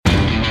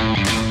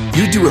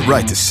You do it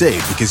right to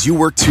save because you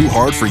work too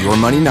hard for your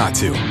money not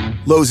to.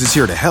 Lowe's is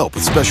here to help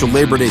with special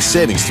Labor Day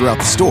savings throughout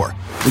the store.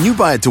 When you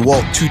buy a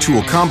DeWalt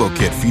 2-tool combo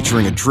kit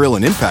featuring a drill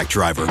and impact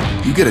driver,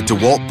 you get a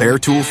DeWalt Bear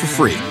tool for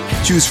free.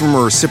 Choose from a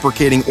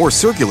reciprocating or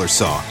circular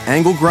saw,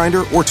 angle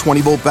grinder, or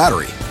 20-volt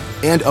battery.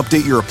 And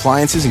update your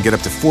appliances and get up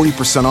to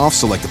 40% off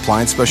select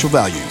appliance special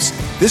values.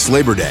 This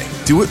Labor Day,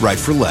 do it right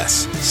for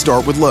less.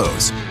 Start with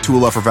Lowe's.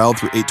 Tool offer valid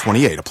through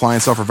 8/28.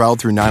 Appliance offer valid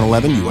through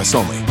 9/11, U.S.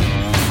 only.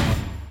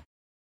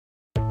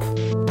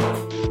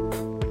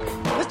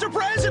 Mr.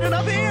 President,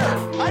 I'm here!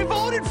 I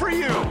voted for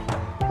you!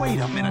 Wait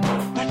a minute.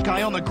 That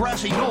guy on the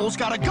grassy knoll's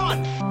got a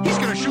gun. He's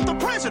gonna shoot the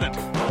president.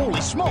 Holy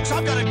smokes,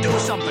 I've got to do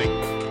something.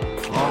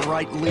 All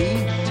right,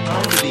 Lee,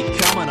 time to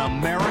become an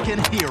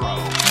American hero.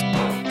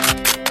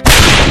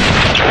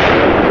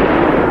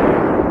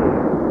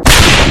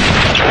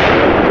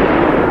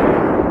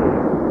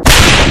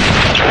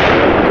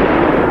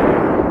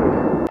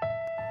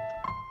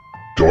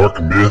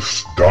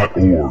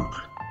 DarkMyths.org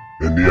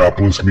and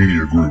Neopolis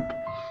Media Group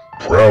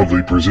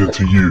proudly present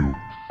to you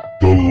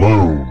the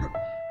Lone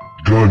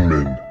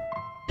Gunman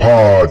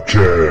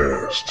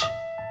Podcast,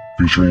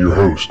 featuring your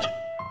host,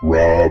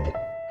 Rob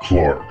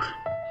Clark,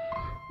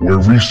 where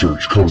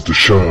research comes to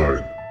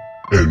shine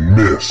and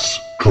myths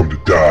come to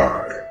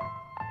die.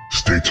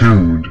 Stay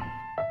tuned.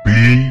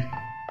 Be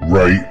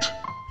right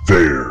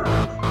there.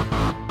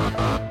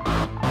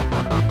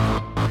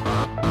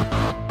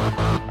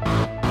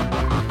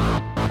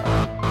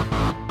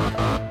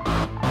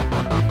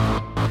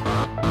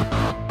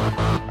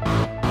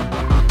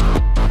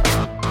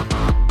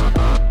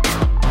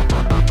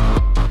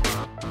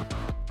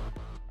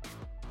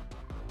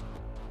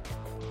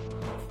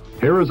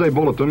 Here is a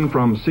bulletin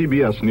from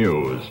CBS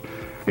News.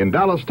 In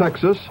Dallas,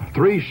 Texas,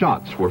 3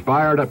 shots were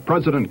fired at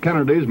President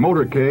Kennedy's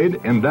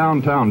motorcade in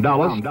downtown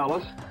Dallas.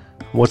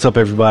 What's up,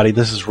 everybody?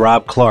 This is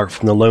Rob Clark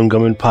from the Lone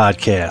Gunman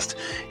Podcast.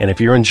 And if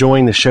you're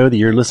enjoying the show that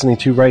you're listening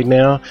to right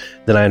now,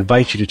 then I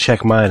invite you to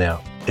check mine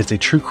out. It's a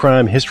true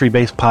crime,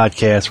 history-based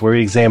podcast where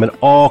we examine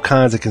all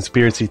kinds of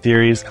conspiracy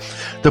theories,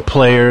 the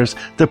players,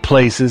 the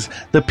places,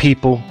 the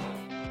people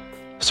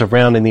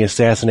surrounding the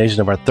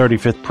assassination of our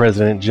 35th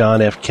president,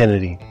 John F.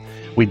 Kennedy.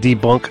 We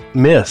debunk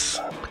myths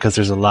because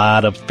there's a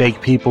lot of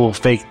fake people,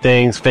 fake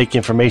things, fake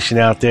information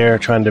out there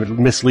trying to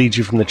mislead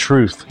you from the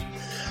truth.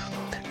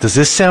 Does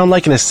this sound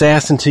like an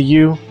assassin to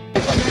you?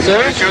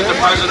 Sir, shoot the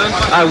president.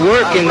 I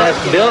work in that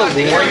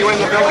building. Were you in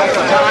the building at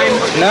the time?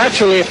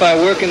 Naturally, if I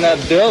work in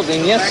that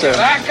building, yes, sir.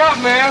 Back up,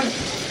 man.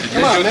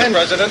 Come on, man.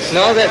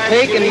 No, they're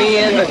taking me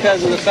in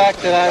because of the fact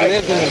that I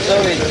lived in the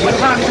Soviet Union.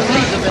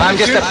 I'm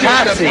just a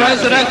patsy.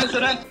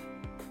 President.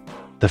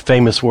 The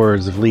famous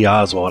words of Lee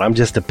Oswald, I'm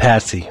just a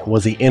patsy.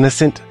 Was he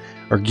innocent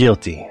or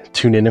guilty?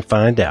 Tune in and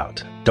find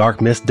out.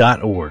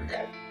 DarkMyths.org.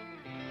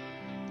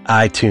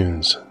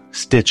 iTunes,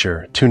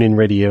 Stitcher, TuneIn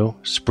Radio,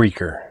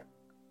 Spreaker.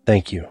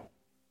 Thank you.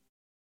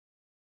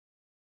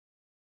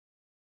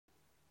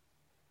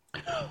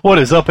 What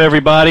is up,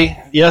 everybody?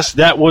 Yes,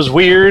 that was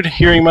weird,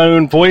 hearing my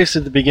own voice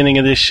at the beginning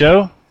of this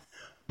show.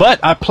 But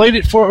I played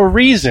it for a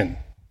reason.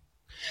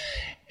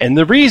 And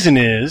the reason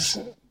is,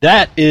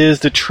 that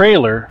is the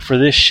trailer for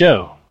this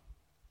show.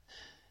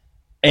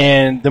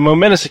 And the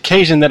momentous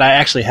occasion that I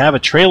actually have a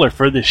trailer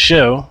for this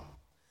show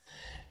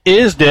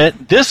is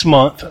that this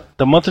month,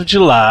 the month of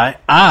July,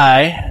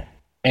 I,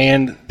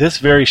 and this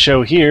very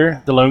show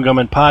here, the Lone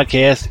Gunman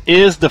Podcast,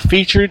 is the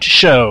featured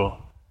show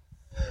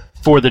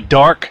for the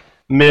Dark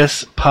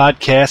Myths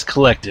Podcast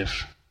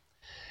Collective.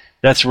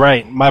 That's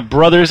right. My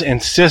brothers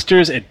and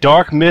sisters at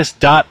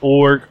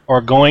darkmyths.org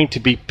are going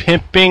to be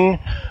pimping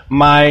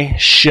my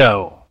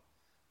show.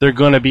 They're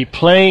going to be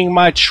playing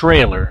my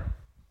trailer.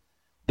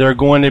 They're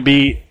going to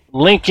be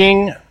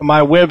linking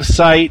my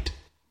website,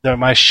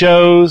 my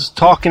shows,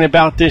 talking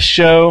about this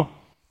show.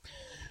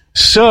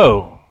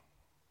 So,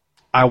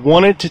 I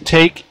wanted to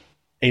take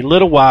a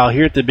little while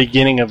here at the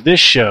beginning of this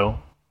show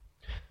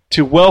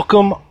to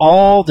welcome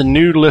all the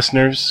new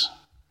listeners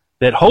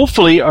that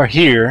hopefully are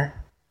here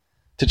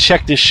to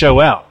check this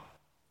show out.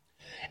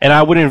 And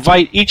I would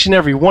invite each and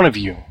every one of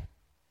you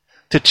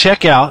to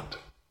check out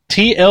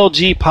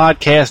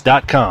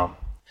tlgpodcast.com.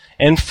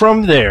 And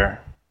from there,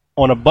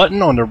 on a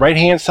button on the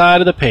right-hand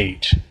side of the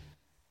page,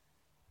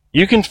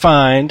 you can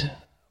find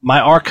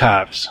my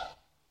archives.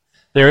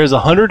 There is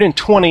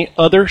 120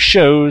 other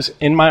shows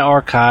in my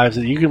archives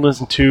that you can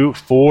listen to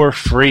for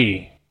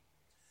free.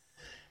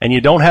 And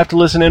you don't have to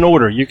listen in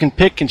order. You can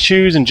pick and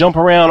choose and jump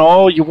around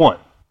all you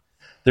want.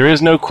 There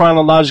is no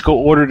chronological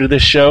order to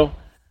this show.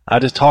 I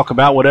just talk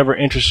about whatever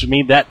interests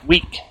me that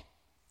week.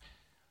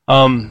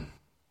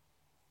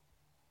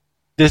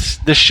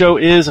 This show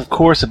is, of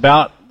course,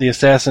 about the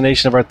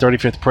assassination of our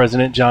 35th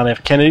president, John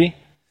F. Kennedy.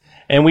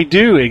 And we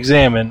do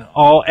examine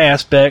all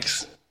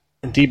aspects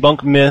and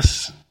debunk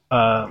myths,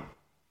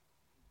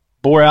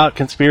 bore out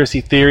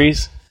conspiracy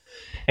theories,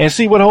 and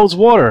see what holds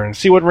water, and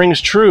see what rings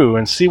true,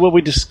 and see what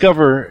we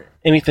discover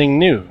anything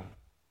new.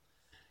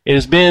 It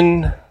has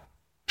been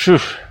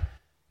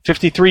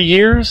 53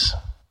 years,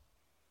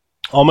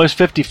 almost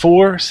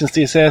 54 since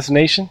the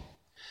assassination.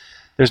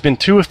 There's been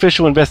 2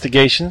 official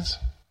investigations.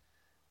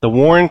 The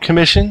Warren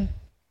Commission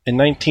in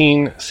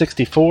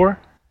 1964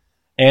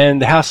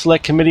 and the House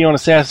Select Committee on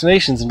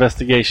Assassinations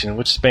investigation,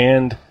 which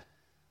spanned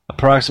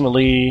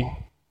approximately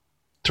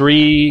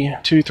 3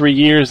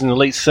 years in the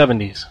late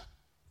 70s.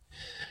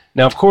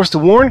 Now, of course, the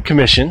Warren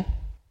Commission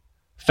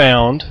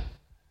found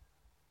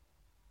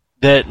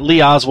that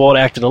Lee Oswald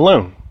acted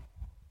alone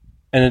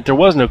and that there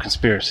was no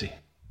conspiracy.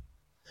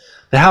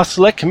 The House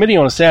Select Committee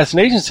on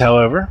Assassinations,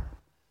 however,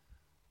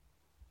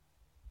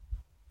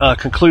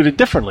 concluded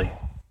differently.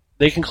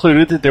 They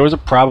concluded that there was a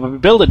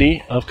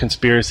probability of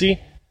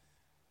conspiracy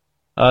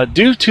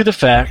due to the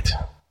fact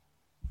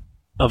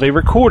of a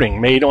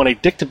recording made on a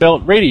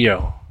dictabelt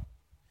radio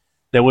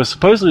that was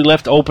supposedly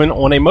left open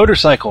on a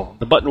motorcycle.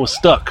 The button was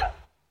stuck.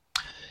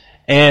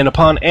 And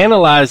upon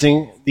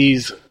analyzing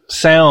these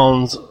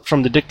sounds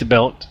from the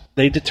dictabelt,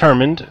 they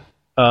determined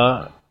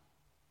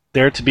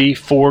there to be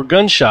 4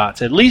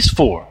 gunshots, at least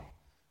 4.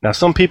 Now,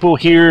 some people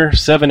hear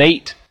 7,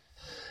 8,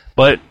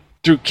 but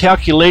through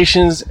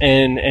calculations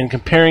and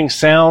comparing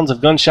sounds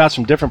of gunshots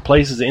from different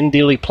places in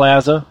Dealey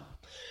Plaza,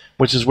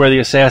 which is where the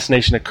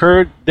assassination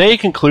occurred, they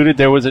concluded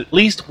there was at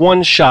least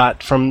 1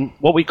 shot from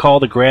what we call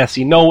the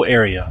grassy knoll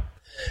area.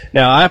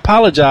 Now, I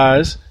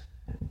apologize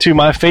to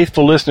my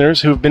faithful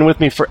listeners who have been with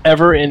me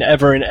forever and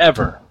ever and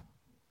ever.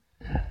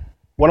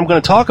 What I'm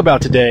going to talk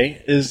about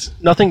today is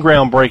nothing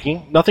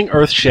groundbreaking, nothing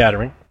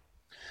earth-shattering.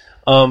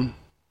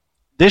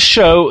 This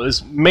show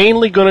is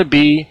mainly going to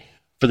be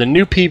for the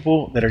new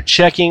people that are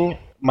checking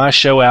my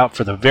show out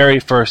for the very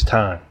first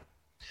time.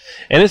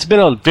 And it's been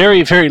a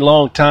very, very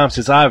long time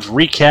since I've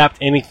recapped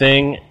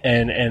anything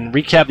and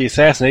recapped the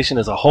assassination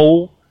as a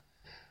whole.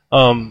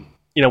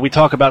 We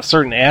talk about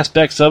certain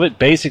aspects of it.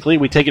 Basically,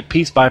 we take it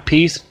piece by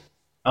piece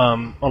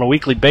on a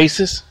weekly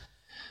basis.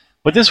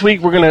 But this week,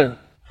 we're going to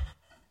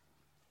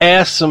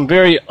ask some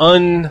very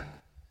uneasy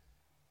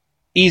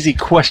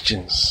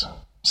questions,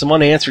 some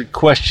unanswered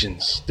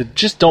questions that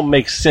just don't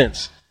make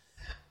sense,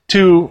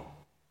 to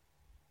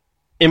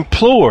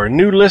implore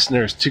new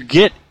listeners to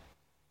get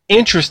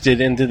interested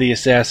into the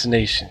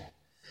assassination,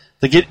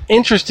 to get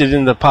interested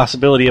in the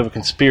possibility of a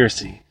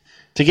conspiracy,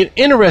 to get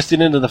interested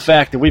into the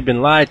fact that we've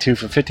been lied to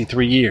for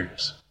 53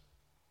 years,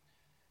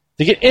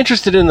 to get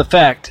interested in the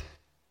fact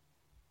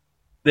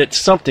that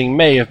something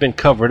may have been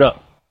covered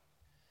up,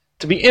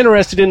 to be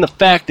interested in the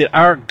fact that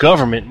our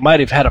government might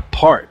have had a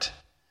part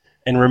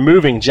in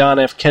removing John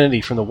F.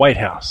 Kennedy from the White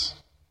House.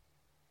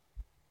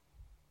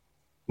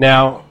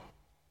 Now,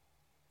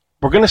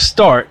 we're going to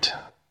start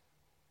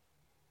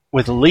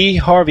with Lee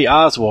Harvey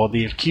Oswald,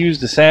 the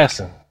accused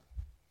assassin.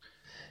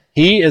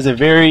 He is a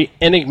very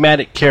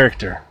enigmatic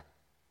character.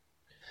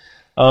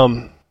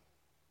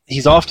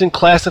 He's often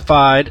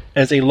classified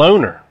as a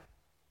loner,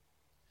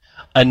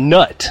 a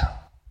nut,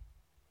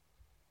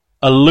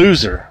 a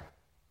loser,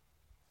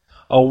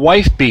 a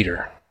wife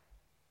beater,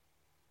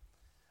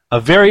 a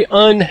very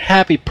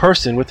unhappy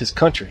person with his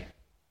country.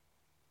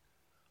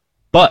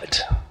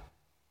 But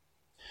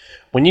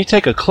when you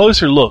take a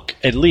closer look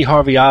at Lee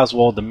Harvey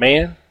Oswald, the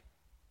man,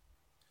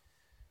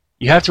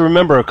 you have to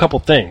remember a couple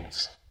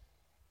things.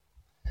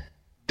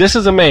 This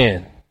is a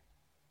man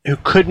who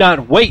could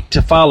not wait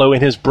to follow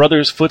in his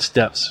brother's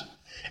footsteps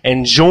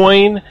and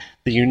join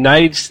the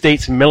United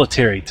States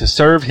military to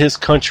serve his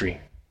country.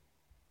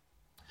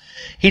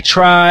 He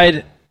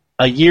tried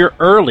a year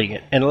early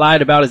and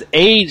lied about his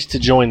age to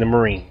join the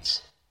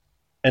Marines,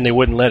 and they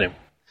wouldn't let him.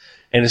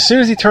 And as soon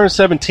as he turned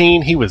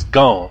 17, he was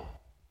gone.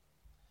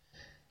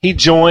 He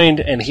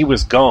joined and he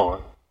was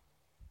gone.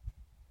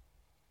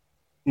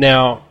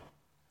 Now,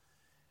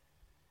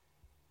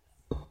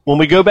 when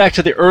we go back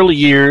to the early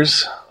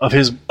years of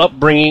his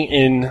upbringing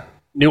in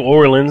New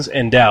Orleans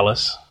and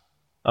Dallas,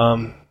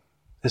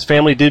 his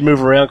family did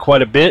move around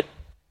quite a bit,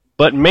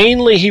 but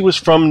mainly he was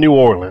from New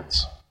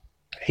Orleans.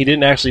 He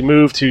didn't actually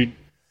move to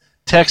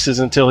Texas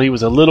until he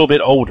was a little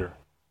bit older.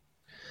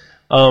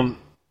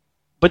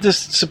 But this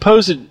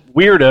supposed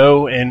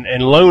weirdo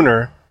and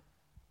loner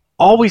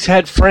always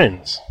had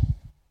friends.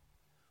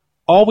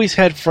 Always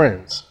had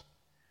friends.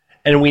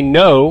 And we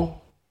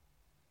know,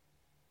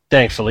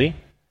 thankfully,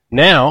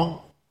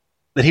 now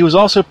that he was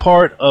also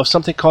part of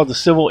something called the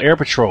Civil Air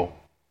Patrol,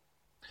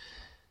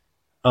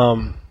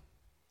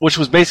 which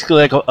was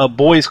basically like a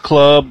boys'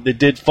 club that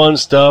did fun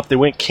stuff. They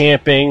went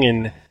camping,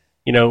 and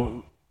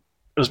it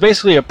was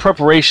basically a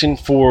preparation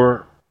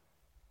for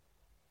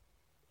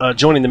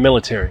joining the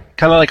military,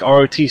 kind of like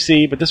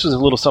ROTC, but this was a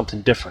little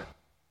something different.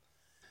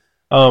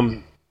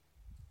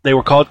 They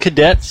were called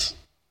cadets,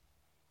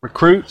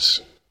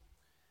 recruits,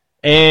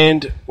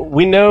 and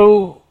we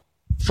know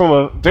from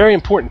a very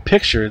important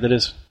picture that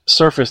has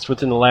surfaced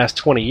within the last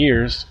 20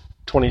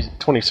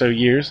 so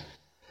years,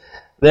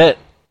 that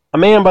a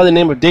man by the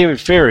name of David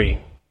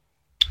Ferry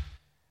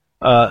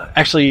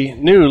actually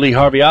knew Lee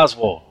Harvey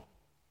Oswald,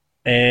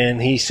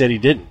 and he said he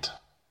didn't.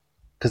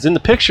 Because in the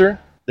picture,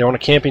 they're on a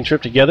camping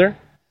trip together,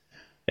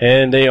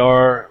 and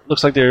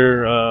looks like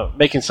they're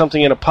making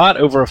something in a pot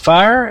over a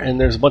fire, and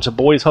there's a bunch of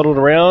boys huddled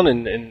around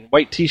in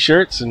white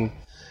t-shirts, and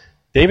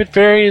David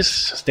Ferrie is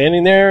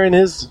standing there in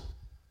his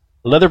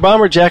leather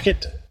bomber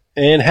jacket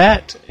and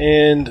hat,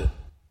 and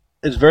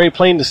it's very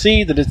plain to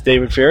see that it's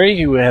David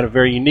Ferrie, who had a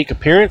very unique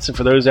appearance. And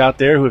for those out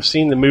there who have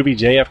seen the movie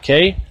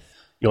JFK,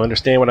 you'll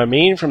understand what I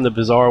mean from the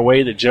bizarre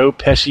way that Joe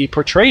Pesci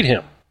portrayed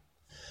him.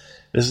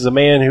 This is a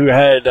man who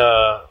had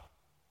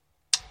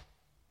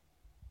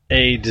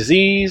a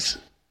disease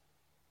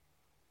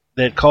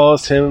that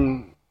caused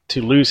him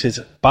to lose his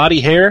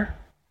body hair.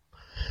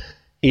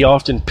 He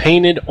often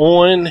painted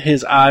on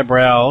his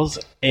eyebrows,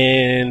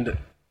 and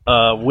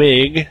a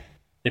wig,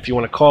 if you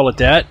want to call it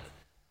that,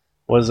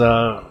 was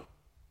a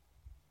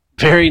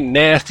very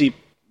nasty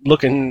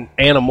looking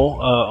animal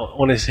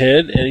on his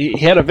head, and he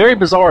had a very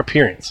bizarre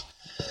appearance.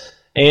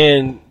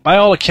 And by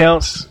all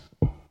accounts,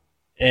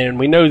 and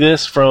we know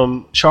this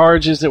from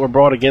charges that were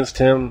brought against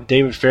him,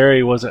 David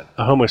Ferrie was a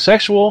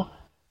homosexual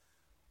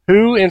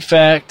who, in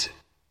fact,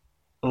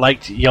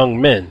 liked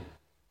young men.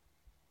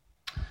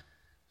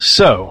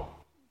 So,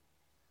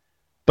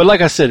 but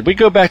like I said, we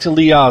go back to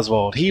Lee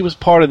Oswald. He was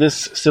part of this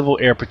Civil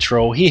Air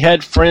Patrol. He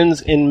had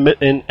friends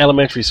in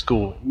elementary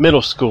school,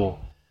 middle school,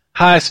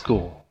 high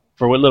school,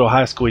 for what little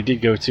high school he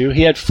did go to.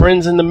 He had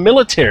friends in the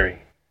military.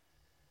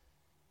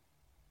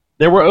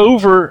 There were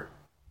over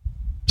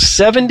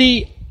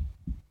 70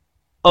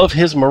 of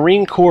his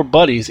Marine Corps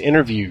buddies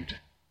interviewed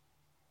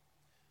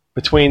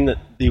between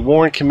the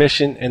Warren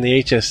Commission and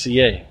the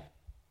HSCA.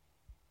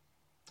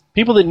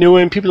 People that knew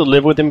him, people that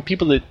lived with him,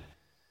 people that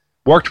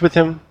worked with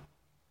him,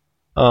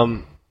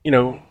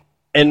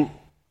 and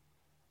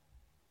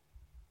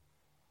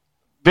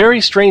very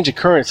strange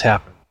occurrence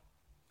happened.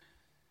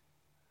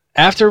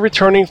 After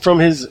returning from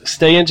his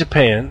stay in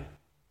Japan,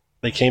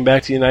 they came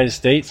back to the United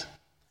States,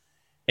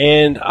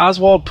 and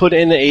Oswald put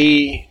in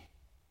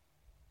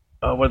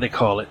what do they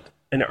call it?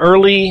 An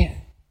early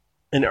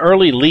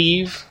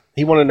leave.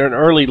 He wanted an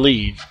early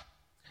leave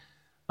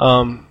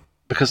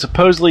because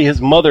supposedly his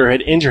mother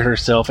had injured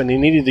herself and he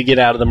needed to get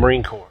out of the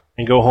Marine Corps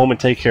and go home and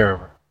take care of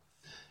her,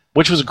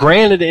 which was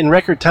granted in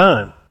record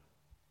time.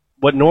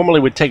 What normally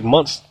would take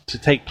months to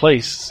take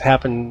place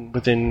happened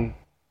within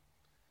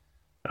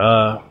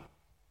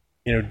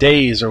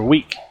days or a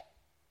week.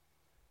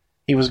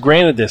 He was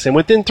granted this, and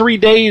within 3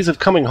 days of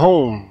coming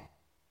home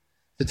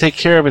to take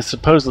care of his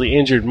supposedly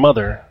injured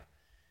mother,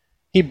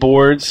 he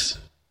boards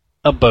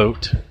a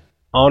boat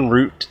en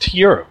route to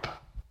Europe.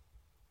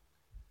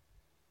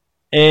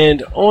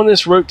 And on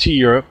this route to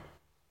Europe,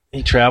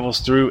 he travels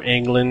through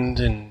England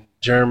and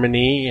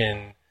Germany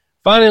and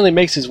finally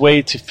makes his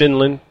way to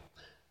Finland.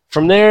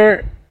 From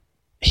there,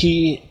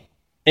 he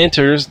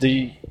enters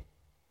the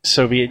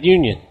Soviet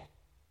Union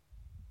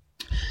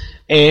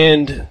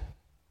and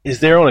is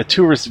there on a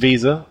tourist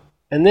visa.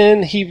 And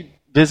then he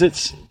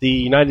visits the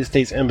United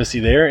States Embassy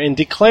there and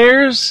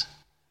declares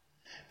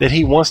that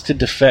he wants to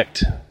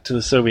defect to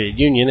the Soviet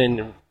Union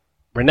and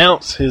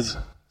renounce his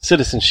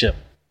citizenship.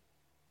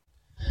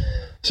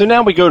 So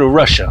now we go to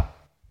Russia.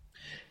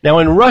 Now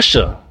in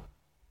Russia,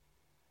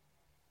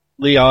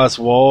 Lee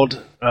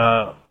Oswald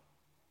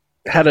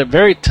had a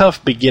very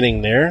tough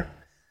beginning there.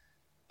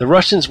 The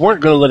Russians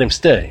weren't going to let him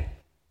stay.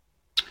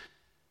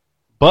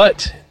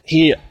 But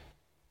he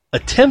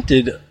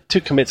attempted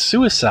to commit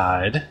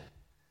suicide,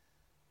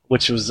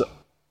 which was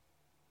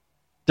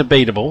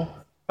debatable,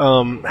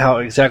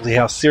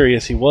 how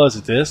serious he was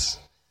at this,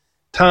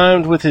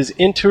 timed with his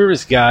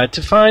in-tourist guide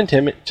to find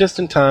him just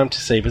in time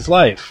to save his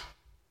life.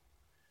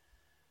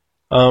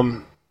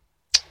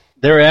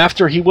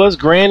 Thereafter, he was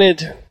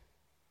granted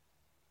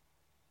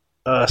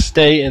a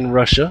stay in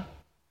Russia.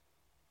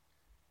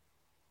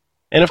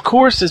 And of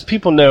course, as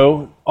people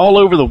know, all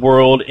over the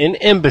world, in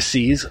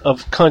embassies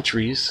of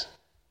countries,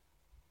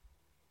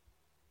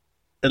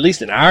 at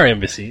least in our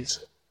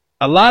embassies,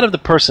 a lot of the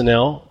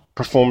personnel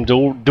perform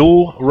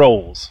dual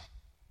roles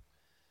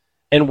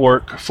and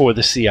work for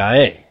the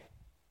CIA.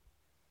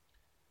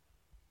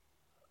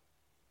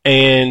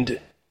 And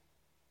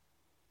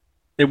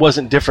it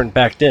wasn't different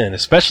back then,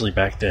 especially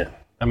back then.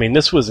 I mean,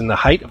 this was in the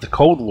height of the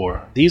Cold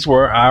War. These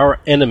were our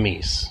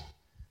enemies,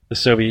 the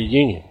Soviet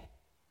Union.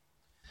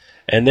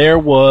 And there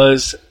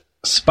was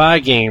spy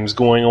games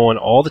going on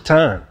all the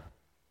time.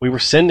 We were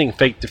sending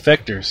fake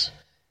defectors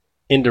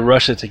into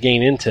Russia to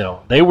gain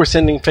intel. They were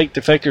sending fake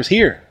defectors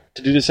here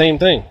to do the same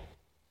thing.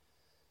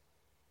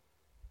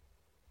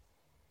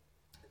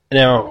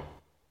 Now,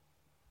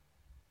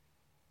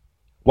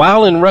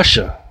 while in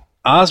Russia,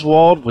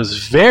 Oswald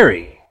was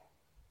very,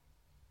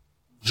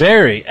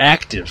 very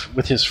active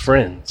with his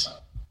friends.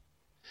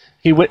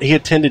 He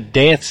attended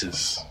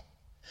dances.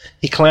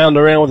 He clowned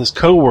around with his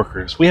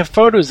co-workers. We have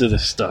photos of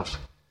this stuff.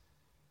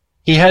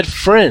 He had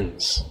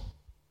friends.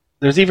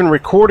 There's even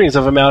recordings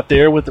of him out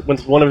there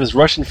with one of his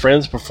Russian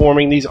friends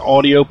performing these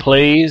audio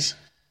plays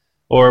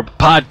or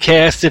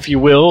podcasts, if you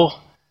will,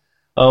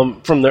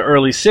 from the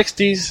early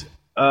 60s.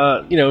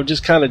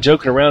 Just kind of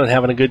joking around and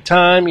having a good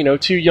time.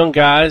 Two young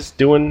guys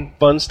doing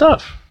fun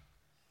stuff.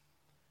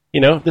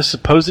 The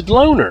supposed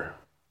loner.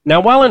 Now,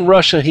 while in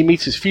Russia, he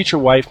meets his future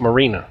wife,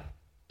 Marina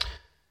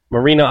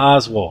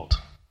Oswald.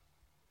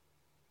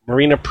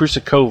 Marina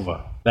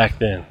Prusakova. back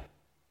then.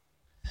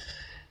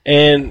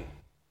 And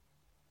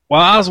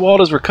while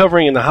Oswald is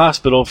recovering in the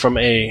hospital from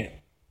a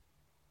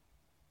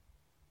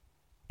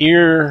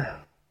ear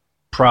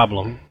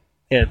problem,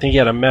 I think he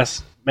had a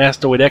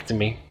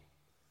mastoidectomy,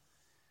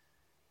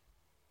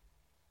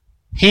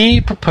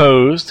 he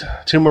proposed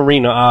to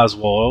Marina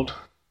Oswald,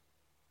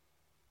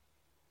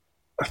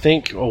 I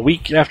think a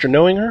week after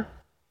knowing her,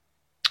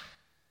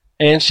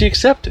 and she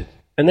accepted.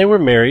 And they were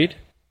married,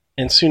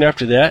 and soon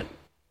after that,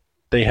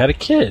 they had a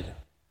kid.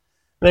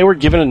 They were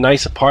given a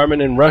nice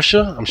apartment in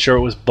Russia. I'm sure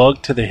it was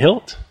bugged to the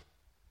hilt.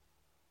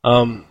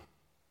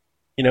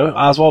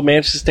 Oswald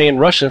managed to stay in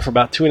Russia for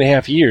about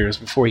 2.5 years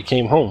before he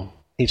came home.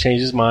 He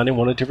changed his mind and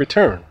wanted to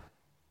return.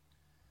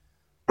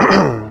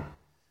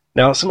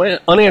 Now, some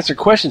unanswered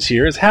questions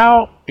here is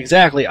how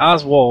exactly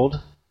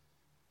Oswald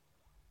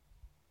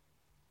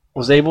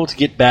was able to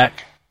get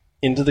back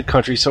into the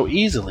country so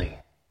easily,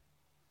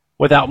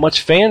 without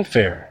much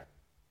fanfare,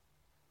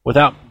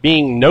 without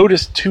being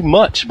noticed too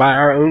much by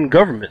our own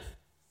government,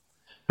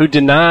 who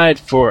denied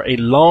for a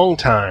long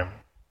time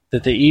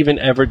that they even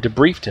ever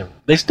debriefed him.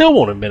 They still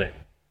won't admit it.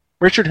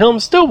 Richard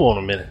Helms still won't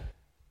admit it.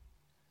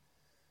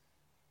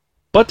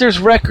 But there's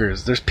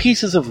records, there's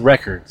pieces of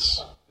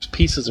records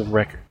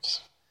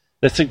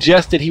that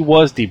suggest that he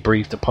was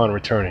debriefed upon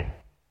returning.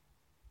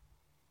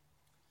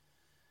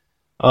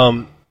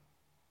 Was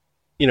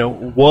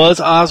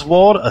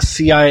Oswald a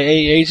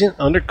CIA agent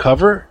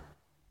undercover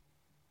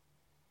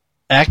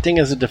acting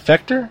as a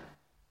defector?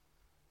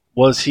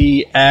 Was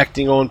he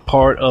acting on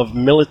part of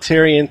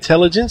military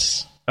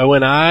intelligence,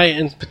 ONI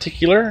in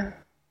particular,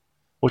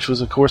 which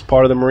was, of course,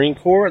 part of the Marine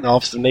Corps, the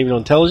Office of Naval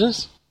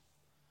Intelligence?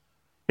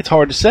 It's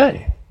hard to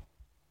say.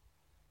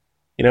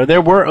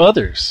 There were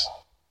others.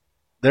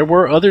 There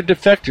were other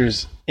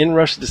defectors in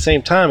Russia at the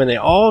same time, and they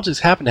all just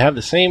happened to have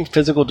the same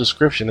physical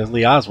description as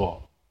Lee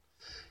Oswald.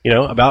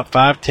 About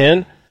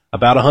 5'10",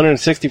 about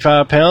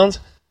 165 pounds,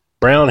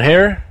 brown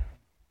hair,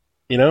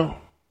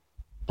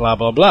 blah,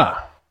 blah,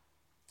 blah.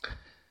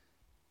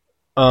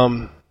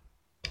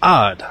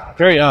 Odd.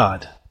 Very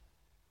odd.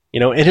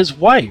 And his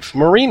wife,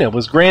 Marina,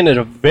 was granted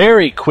a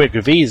very quick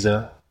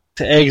visa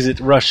to exit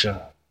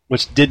Russia,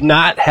 which did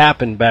not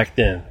happen back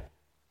then.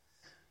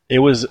 It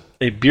was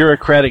a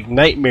bureaucratic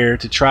nightmare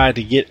to try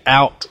to get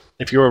out,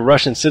 if you're a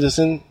Russian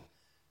citizen,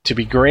 to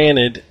be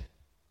granted,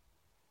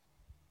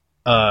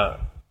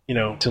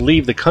 to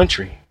leave the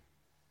country.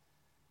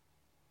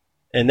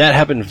 And that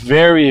happened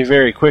very,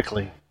 very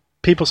quickly.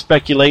 People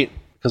speculate,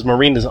 because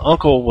Marina's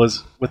uncle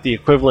was with the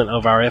equivalent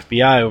of our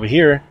FBI over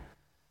here,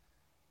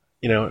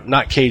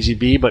 not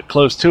KGB, but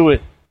close to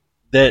it,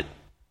 that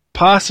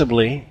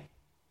possibly,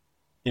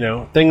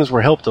 things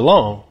were helped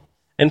along.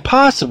 And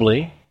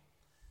possibly,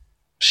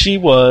 she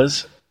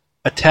was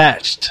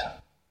attached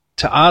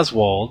to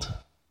Oswald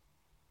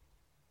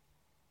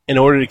in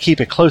order to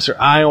keep a closer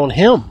eye on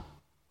him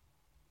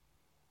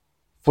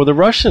for the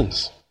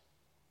Russians.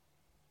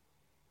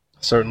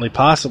 Certainly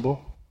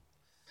possible.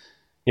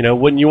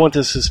 Wouldn't you want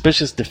the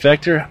suspicious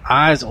defector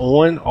eyes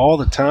on all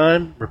the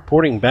time,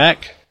 reporting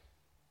back?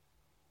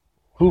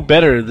 Who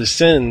better to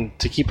send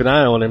to keep an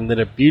eye on him than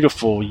a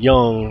beautiful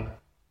young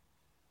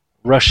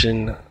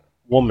Russian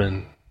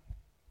woman?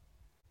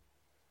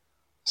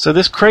 So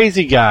this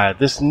crazy guy,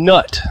 this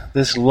nut,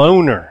 this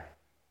loner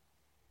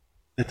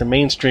that the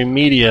mainstream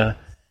media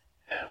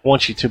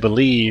wants you to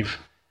believe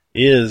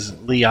is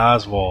Lee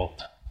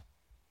Oswald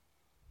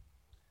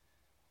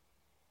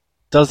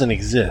doesn't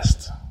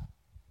exist.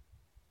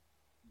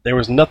 There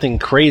was nothing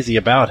crazy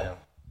about him.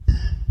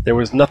 There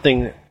was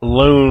nothing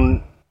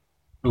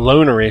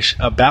lonerish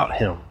about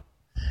him.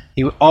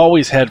 He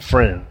always had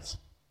friends.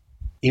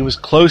 He was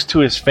close to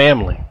his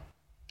family.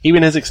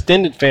 Even his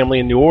extended family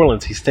in New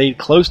Orleans, he stayed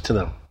close to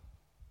them.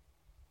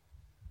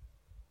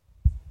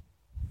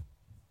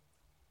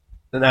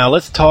 Now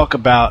let's talk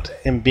about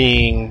him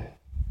being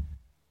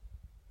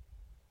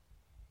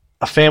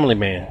a family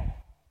man.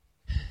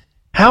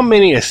 How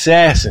many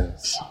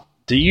assassins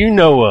do you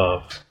know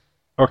of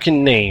or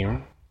can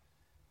name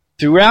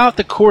throughout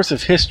the course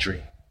of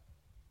history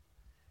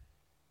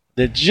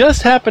that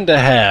just happen to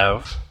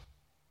have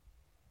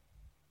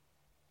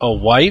a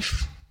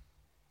wife,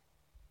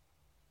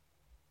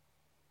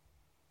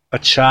 a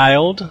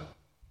child,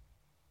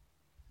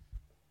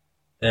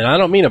 and I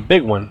don't mean a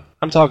big one,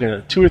 I'm talking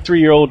a 2 or 3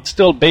 year old,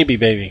 still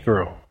baby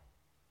girl,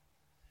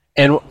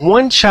 and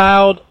one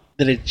child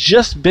that had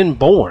just been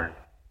born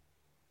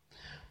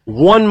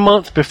 1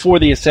 month before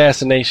the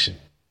assassination?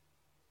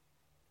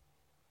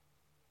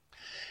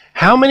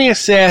 How many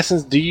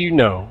assassins do you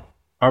know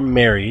are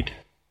married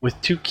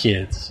with 2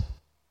 kids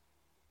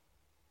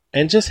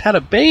and just had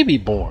a baby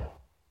born?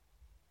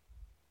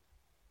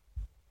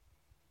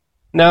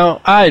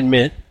 Now, I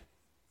admit,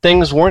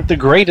 things weren't the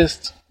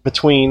greatest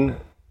between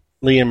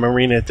Lee and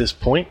Marina at this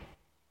point,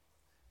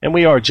 and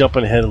we are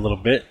jumping ahead a little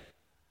bit.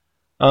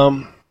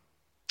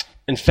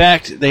 In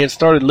fact, they had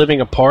started living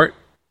apart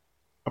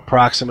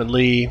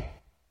approximately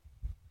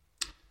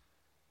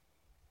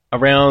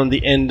around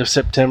the end of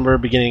September,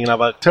 beginning of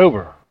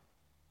October.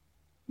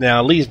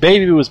 Now, Lee's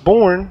baby was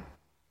born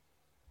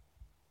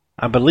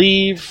I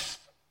believe,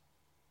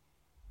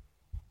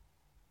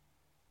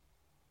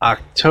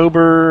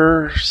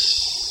 October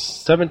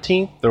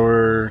 17th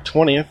or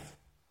 20th,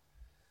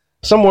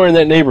 somewhere in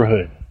that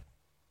neighborhood.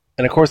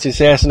 And of course, the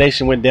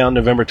assassination went down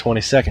November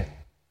 22nd.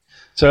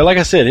 So, like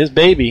I said, his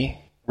baby,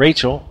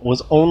 Rachel,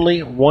 was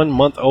only 1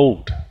 month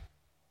old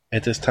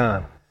at this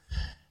time.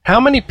 How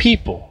many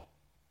people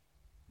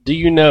do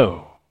you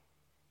know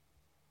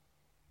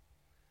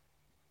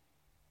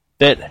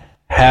that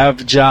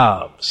have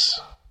jobs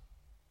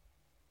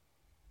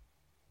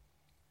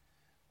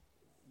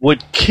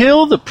would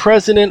kill the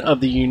President of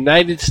the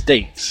United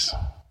States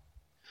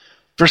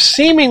for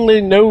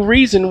seemingly no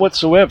reason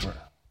whatsoever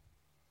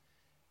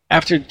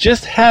after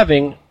just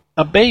having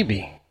a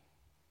baby?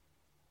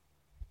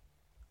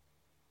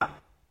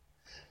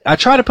 I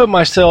try to put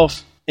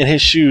myself in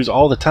his shoes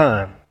all the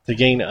time to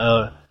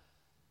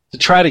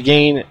try to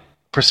gain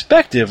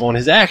perspective on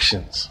his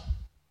actions.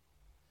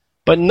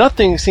 But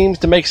nothing seems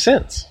to make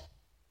sense.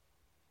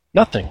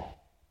 Nothing.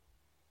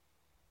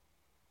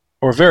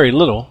 Or very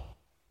little.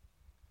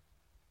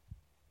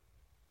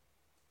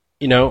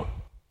 You know,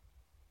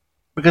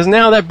 because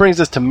now that brings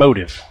us to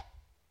motive.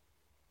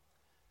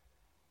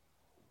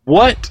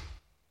 What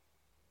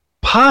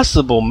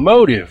possible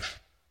motive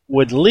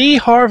would Lee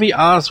Harvey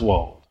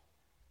Oswald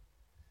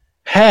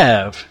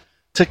have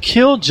to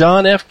kill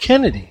John F.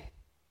 Kennedy?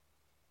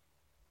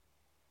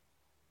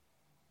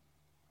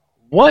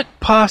 What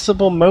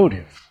possible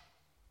motive?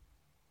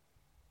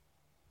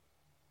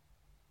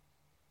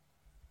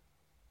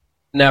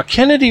 Now,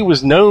 Kennedy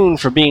was known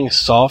for being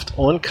soft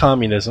on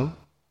communism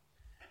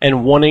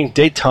and wanting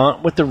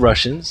détente with the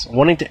Russians,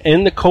 wanting to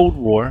end the Cold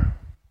War,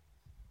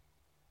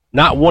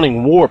 not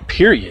wanting war,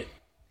 period.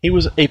 He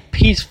was a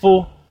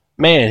peaceful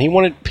man. He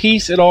wanted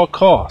peace at all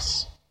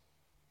costs.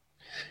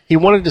 He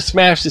wanted to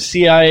smash the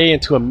CIA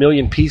into a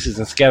million pieces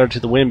and scatter to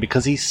the wind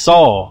because he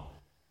saw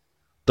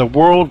the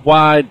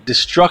worldwide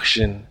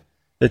destruction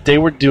that they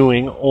were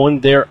doing on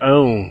their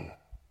own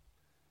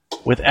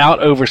without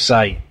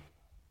oversight,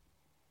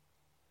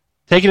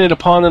 taking it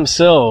upon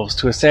themselves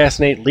to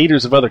assassinate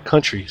leaders of other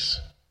countries,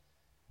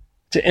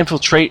 to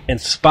infiltrate and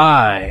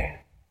spy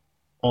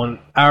on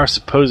our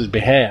supposed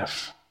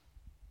behalf.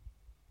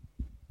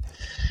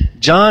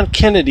 John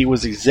Kennedy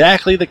was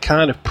exactly the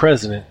kind of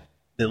president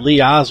that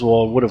Lee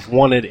Oswald would have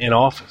wanted in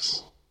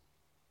office.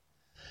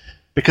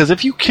 Because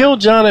if you kill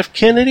John F.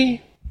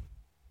 Kennedy,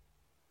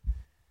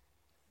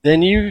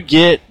 then you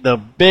get the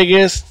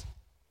biggest,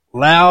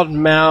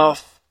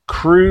 loudmouth,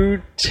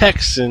 crude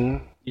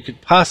Texan you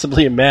could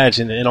possibly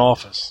imagine in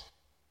office.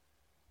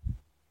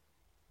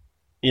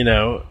 You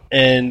know,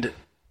 and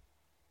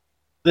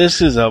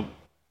this is a,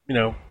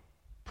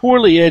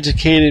 poorly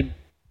educated,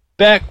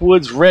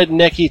 backwoods,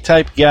 rednecky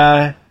type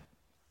guy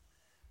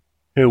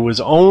who was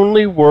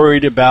only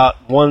worried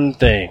about one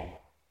thing,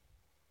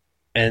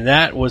 and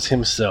that was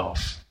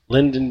himself,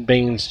 Lyndon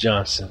Baines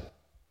Johnson.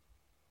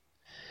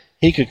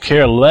 He could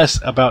care less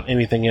about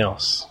anything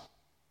else.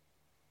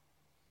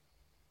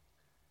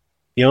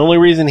 The only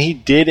reason he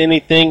did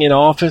anything in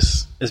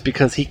office is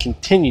because he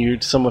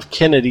continued some of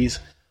Kennedy's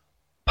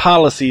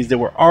policies that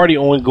were already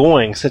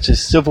ongoing, such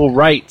as civil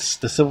rights,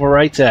 the Civil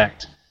Rights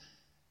Act.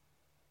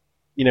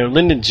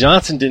 Lyndon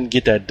Johnson didn't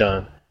get that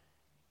done.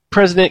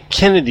 President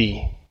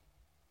Kennedy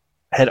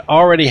had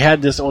already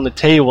had this on the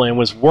table and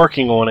was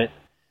working on it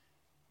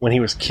when he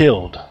was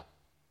killed.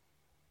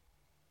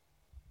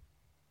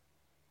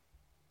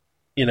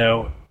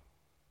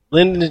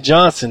 Lyndon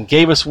Johnson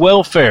gave us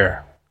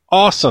welfare.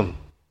 Awesome.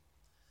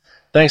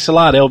 Thanks a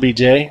lot,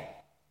 LBJ.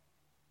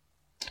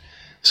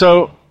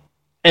 So,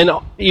 and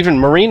even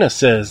Marina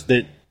says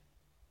that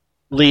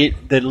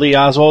Lee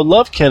Oswald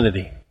loved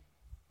Kennedy.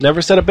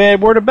 Never said a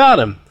bad word about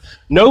him.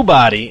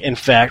 Nobody, in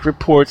fact,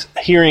 reports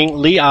hearing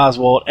Lee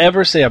Oswald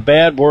ever say a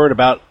bad word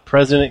about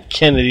President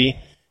Kennedy,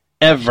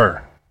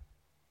 ever.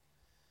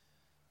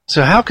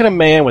 So how can a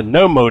man with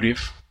no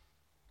motive,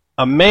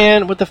 a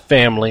man with a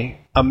family,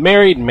 a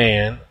married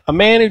man, a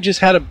man who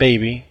just had a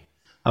baby,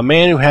 a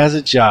man who has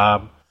a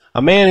job,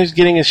 a man who's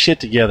getting his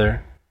shit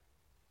together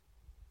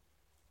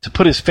to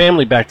put his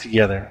family back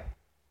together,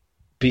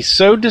 be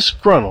so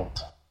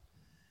disgruntled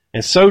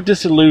and so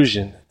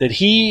disillusioned that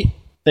he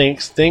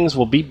thinks things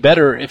will be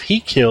better if he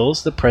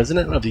kills the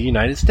President of the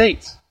United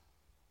States?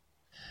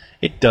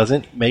 It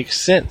doesn't make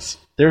sense.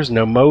 There's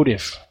no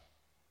motive.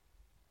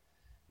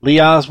 Lee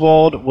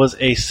Oswald was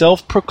a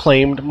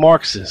self-proclaimed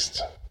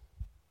Marxist.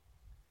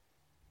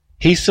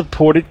 He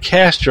supported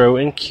Castro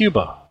in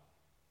Cuba.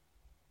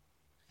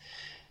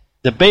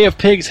 The Bay of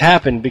Pigs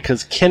happened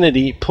because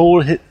Kennedy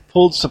pulled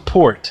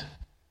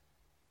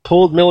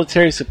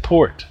military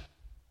support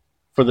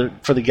for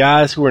the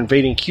guys who were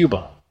invading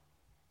Cuba.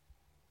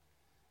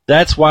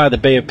 That's why the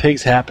Bay of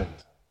Pigs happened.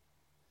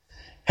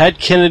 Had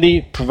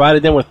Kennedy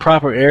provided them with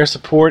proper air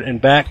support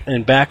and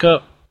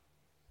backup,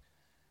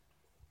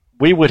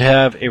 we would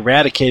have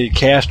eradicated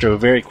Castro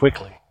very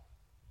quickly.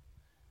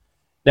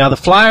 Now, the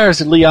flyers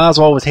that Lee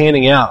Oswald was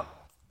handing out,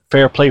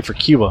 Fair Play for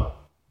Cuba,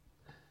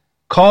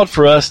 called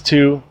for us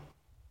to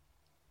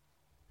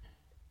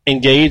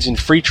engage in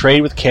free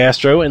trade with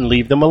Castro and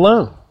leave them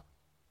alone.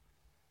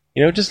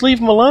 Just leave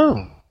them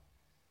alone.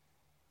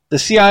 The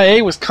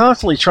CIA was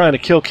constantly trying to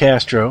kill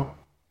Castro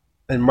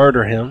and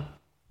murder him.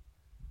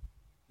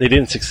 They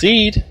didn't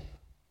succeed,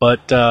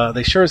 but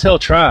they sure as hell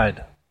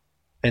tried.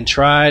 And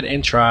tried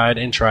and tried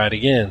and tried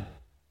again.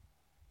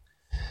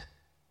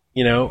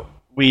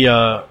 We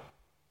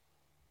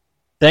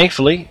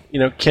thankfully,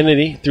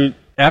 Kennedy,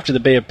 after the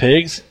Bay of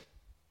Pigs,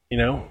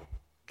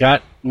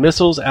 got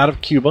missiles out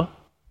of Cuba.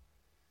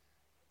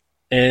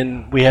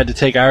 And we had to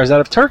take ours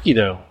out of Turkey,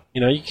 though.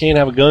 You can't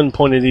have a gun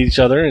pointed at each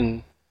other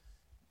and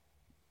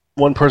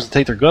one person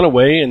take their gun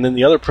away and then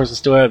the other person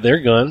still have their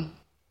gun.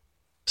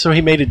 So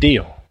he made a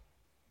deal.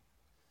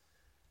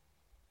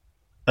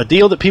 A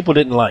deal that people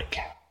didn't like.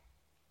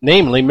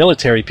 Namely,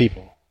 military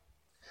people.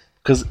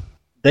 Because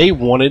they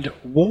wanted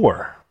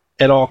war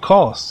at all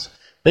costs.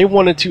 They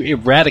wanted to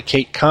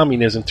eradicate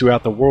communism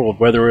throughout the world,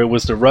 whether it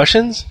was the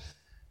Russians,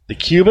 the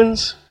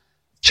Cubans,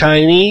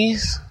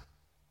 Chinese,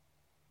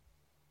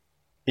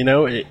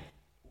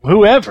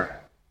 whoever.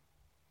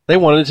 They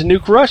wanted to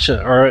nuke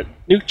Russia or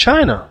nuke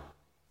China.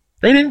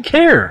 They didn't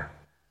care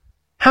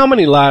how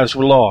many lives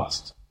were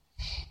lost.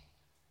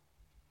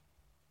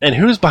 And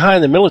who's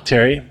behind the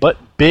military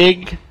but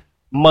big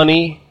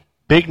money,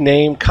 big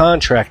name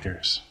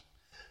contractors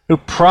who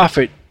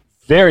profit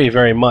very,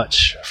 very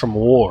much from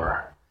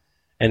war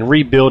and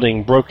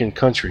rebuilding broken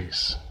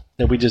countries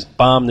that we just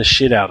bomb the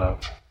shit out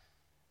of.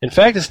 In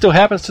fact, it still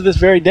happens to this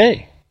very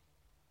day.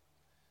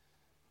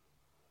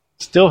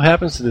 Still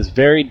happens to this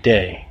very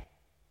day.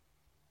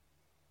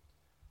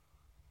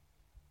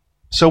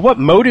 So what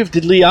motive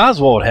did Lee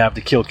Oswald have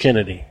to kill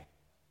Kennedy?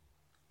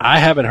 I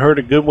haven't heard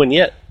a good one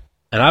yet,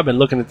 and I've been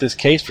looking at this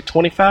case for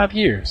 25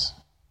 years.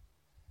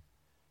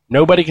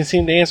 Nobody can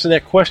seem to answer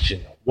that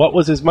question. What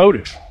was his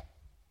motive?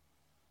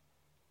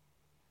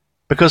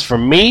 Because for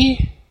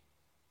me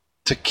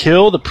to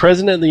kill the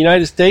President of the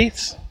United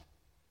States,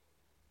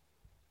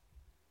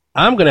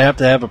 I'm going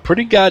to have a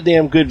pretty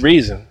goddamn good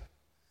reason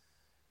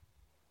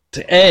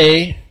to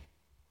A,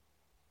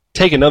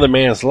 take another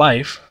man's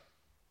life,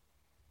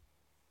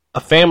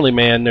 a family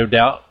man, no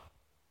doubt,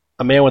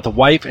 a man with a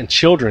wife and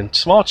children,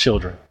 small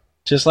children,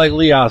 just like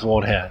Lee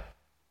Oswald had.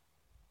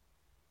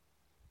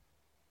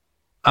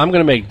 I'm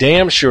going to make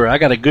damn sure I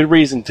got a good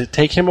reason to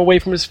take him away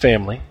from his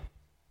family.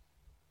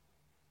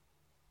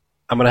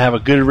 I'm going to have a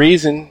good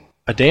reason,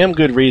 a damn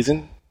good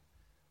reason,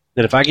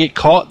 that if I get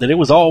caught, that it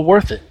was all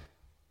worth it.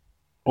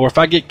 Or if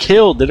I get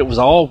killed, that it was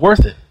all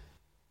worth it.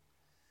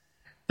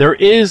 There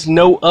is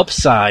no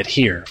upside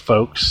here,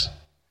 folks,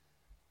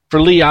 for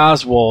Lee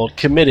Oswald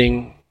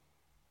committing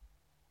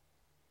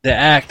the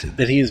act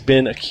that he has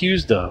been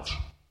accused of.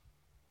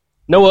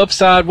 No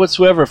upside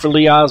whatsoever for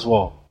Lee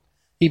Oswald.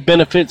 He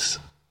benefits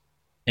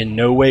in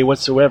no way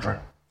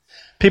whatsoever.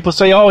 People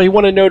say, oh, he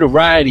wanted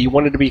notoriety, he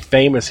wanted to be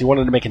famous, he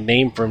wanted to make a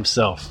name for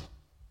himself.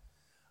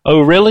 Oh,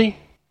 really?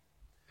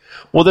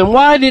 Well, then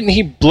why didn't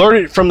he blurt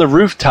it from the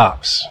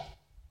rooftops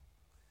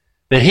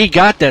that he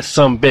got that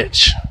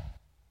sumbitch?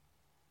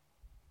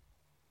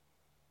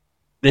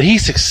 That he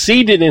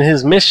succeeded in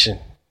his mission.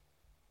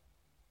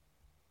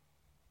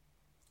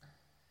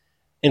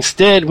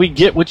 Instead, we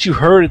get what you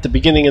heard at the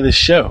beginning of this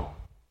show.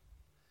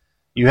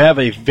 You have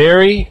a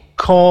very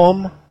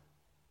calm,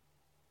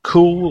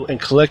 cool, and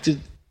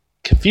collected,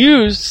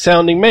 confused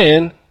sounding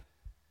man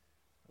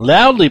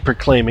loudly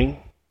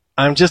proclaiming,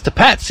 I'm just a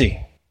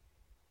patsy.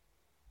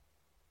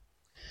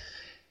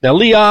 Now,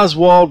 Lee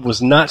Oswald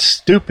was not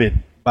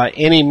stupid by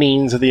any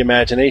means of the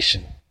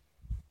imagination.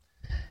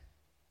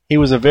 He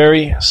was a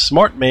very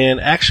smart man,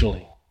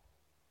 actually.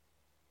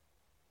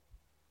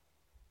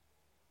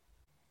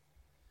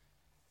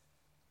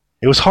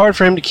 It was hard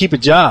for him to keep a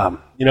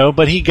job,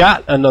 but he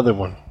got another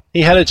one.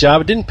 He had a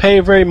job. It didn't pay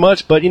very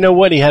much, but you know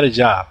what? He had a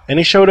job. And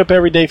he showed up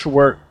every day for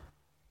work.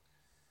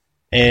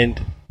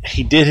 And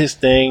he did his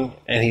thing,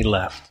 and he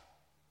left.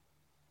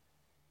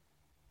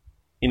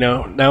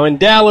 Now in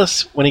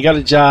Dallas, when he got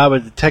a job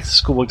at the Texas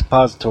Schoolbook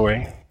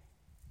Depository,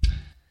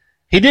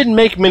 he didn't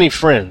make many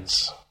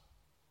friends.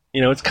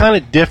 It's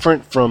kind of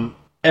different from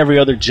every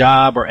other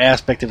job or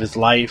aspect of his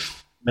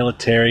life.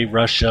 Military,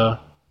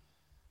 Russia,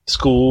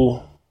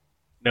 school.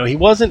 He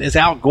wasn't as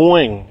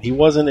outgoing. He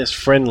wasn't as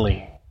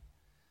friendly.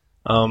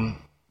 Was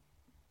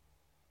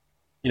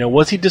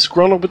he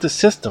disgruntled with the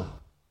system?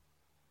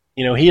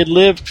 He had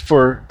lived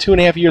for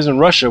 2.5 years in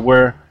Russia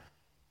where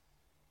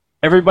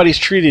everybody's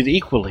treated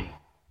equally.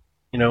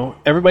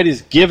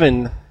 Everybody's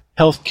given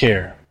health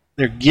care.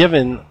 They're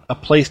given a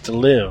place to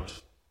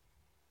live.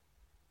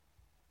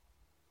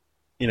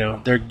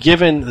 They're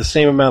given the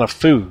same amount of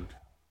food.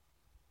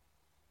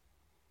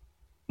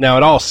 Now,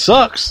 it all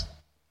sucks.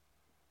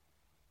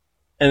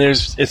 And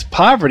it's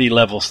poverty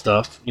level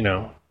stuff,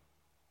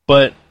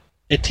 but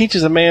it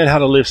teaches a man how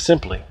to live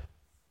simply.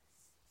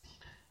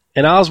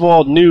 And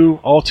Oswald knew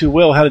all too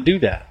well how to do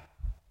that.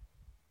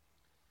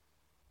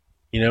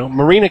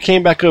 Marina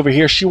came back over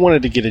here. She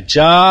wanted to get a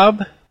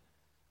job.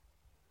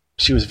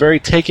 She was very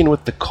taken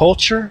with the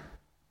culture.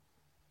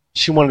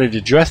 She wanted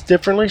to dress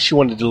differently. She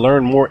wanted to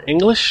learn more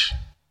English.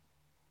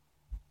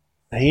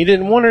 And he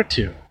didn't want her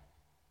to.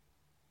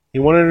 He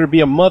wanted her to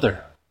be a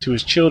mother to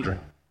his children.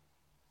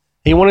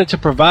 He wanted to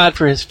provide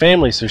for his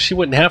family so she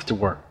wouldn't have to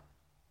work.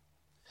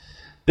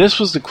 This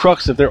was the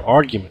crux of their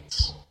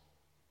arguments.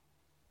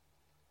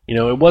 You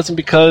know, it wasn't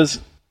because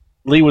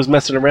Lee was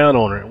messing around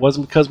on her. It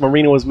wasn't because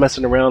Marina was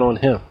messing around on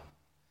him.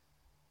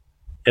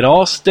 It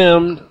all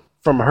stemmed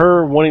from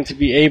her wanting to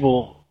be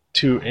able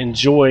to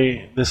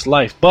enjoy this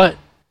life. But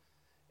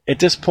at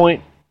this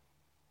point,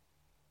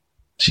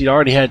 she'd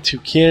already had 2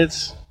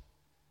 kids.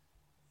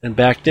 And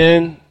back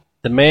then,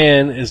 the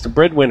man is the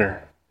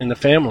breadwinner in the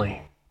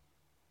family.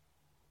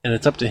 And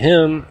it's up to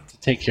him to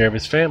take care of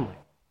his family.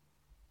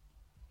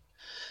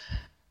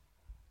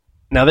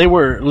 Now, they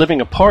were living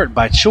apart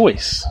by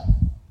choice.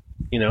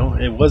 You know,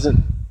 it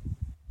wasn't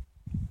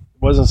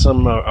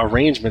some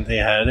arrangement they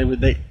had.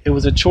 It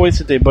was a choice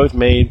that they both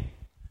made,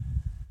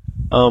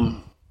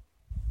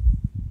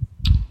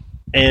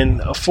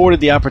 and afforded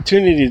the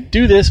opportunity to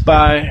do this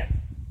by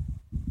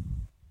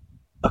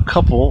a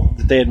couple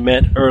that they had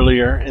met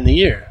earlier in the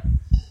year,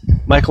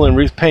 Michael and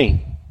Ruth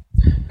Payne,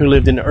 who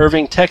lived in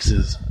Irving,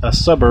 Texas, a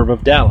suburb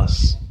of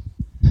Dallas,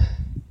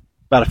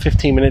 about a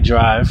 15-minute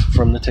drive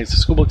from the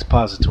Texas School Book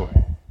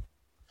Depository.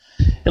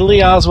 And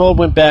Lee Oswald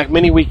went back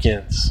many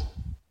weekends.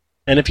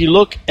 And if you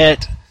look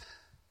at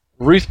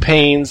Ruth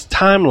Payne's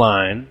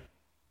timeline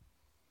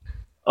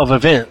of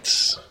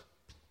events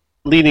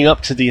leading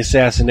up to the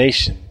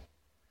assassination,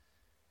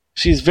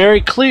 she's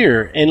very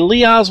clear. And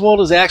Lee Oswald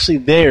is actually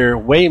there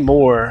way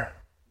more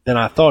than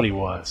I thought he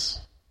was.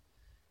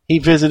 He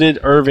visited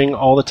Irving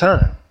all the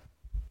time.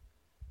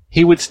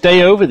 He would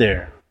stay over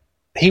there.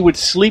 He would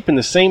sleep in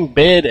the same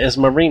bed as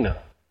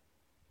Marina.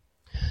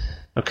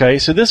 Okay,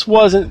 so this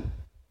wasn't,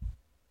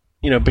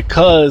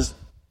 because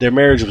their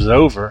marriage was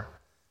over.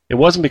 It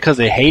wasn't because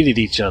they hated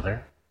each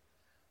other.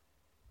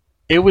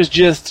 It was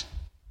just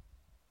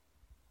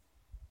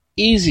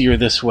easier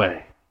this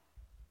way.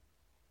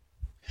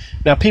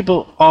 Now,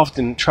 people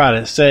often try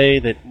to say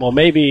that, well,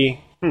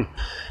 maybe the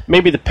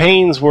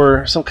Paynes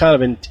were some kind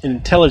of an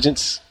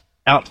intelligence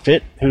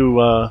outfit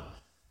who,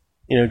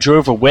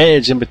 drove a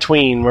wedge in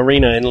between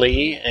Marina and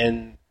Lee,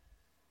 and,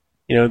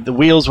 the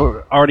wheels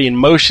were already in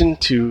motion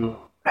to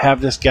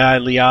have this guy,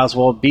 Lee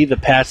Oswald, be the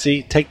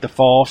patsy, take the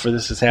fall for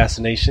this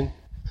assassination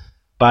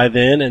by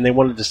then, and they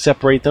wanted to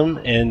separate them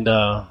and,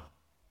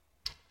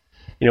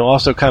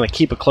 also kind of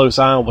keep a close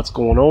eye on what's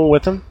going on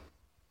with them.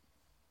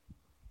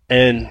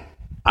 And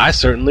I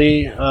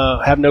certainly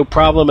have no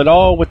problem at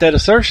all with that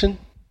assertion.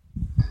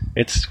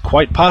 It's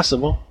quite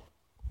possible.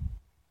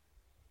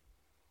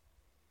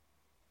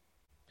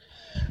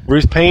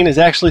 Ruth Payne is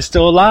actually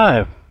still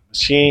alive.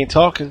 She ain't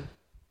talking.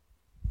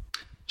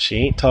 She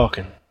ain't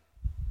talking.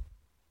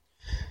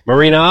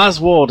 Marina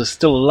Oswald is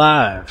still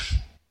alive.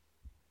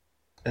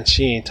 And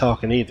she ain't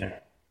talking either.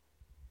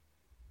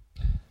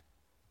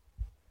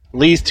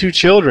 Lee's 2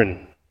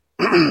 children,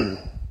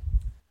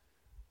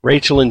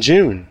 Rachel and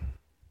June,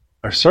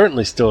 are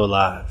certainly still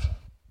alive.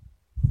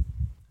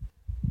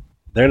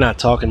 They're not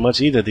talking much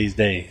either these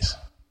days.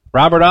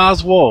 Robert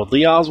Oswald,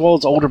 Lee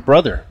Oswald's older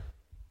brother,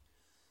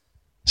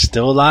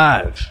 still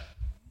alive,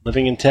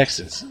 living in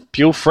Texas.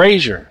 Buell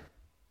Frazier,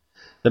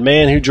 the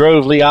man who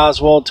drove Lee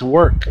Oswald to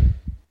work.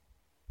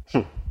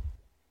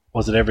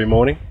 Was it every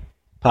morning?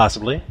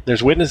 Possibly.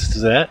 There's witnesses to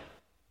that.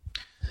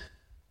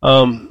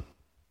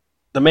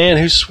 The man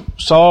who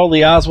saw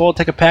Lee Oswald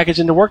take a package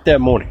into work that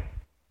morning,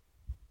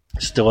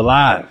 still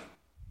alive.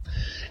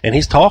 And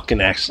he's talking,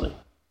 actually.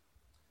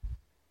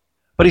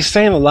 But he's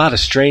saying a lot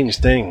of strange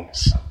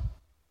things.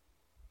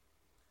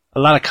 A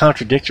lot of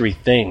contradictory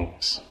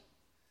things.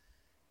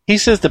 He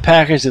says the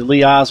package that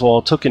Lee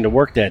Oswald took into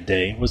work that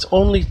day was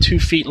only 2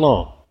 feet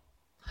long.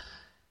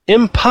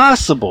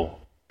 Impossible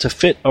to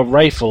fit a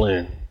rifle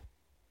in.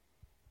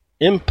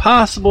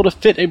 Impossible to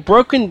fit a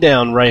broken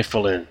down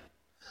rifle in.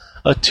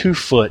 A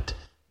 2-foot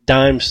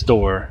dime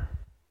store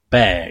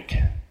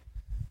bag.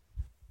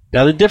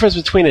 Now, the difference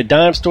between a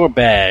dime store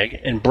bag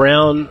and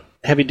brown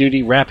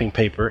heavy-duty wrapping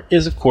paper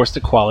is, of course,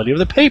 the quality of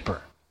the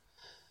paper.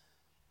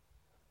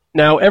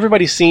 Now,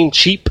 everybody's seen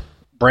cheap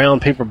brown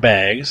paper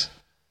bags.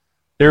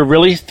 They're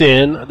really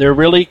thin. They're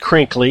really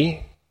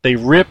crinkly. They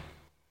rip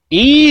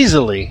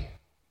easily,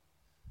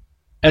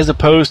 as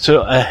opposed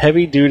to a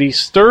heavy-duty,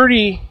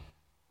 sturdy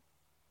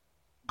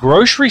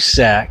grocery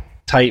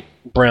sack type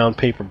brown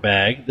paper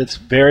bag that's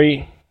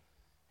very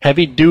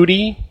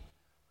heavy-duty,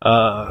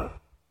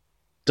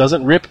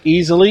 doesn't rip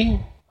easily,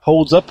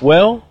 holds up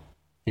well.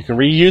 You can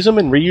reuse them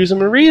and reuse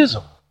them and reuse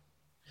them.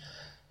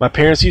 My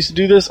parents used to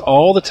do this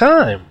all the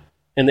time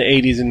in the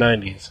 80s and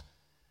 90s.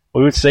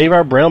 We would save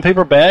our brown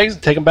paper bags,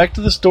 take them back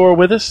to the store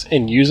with us,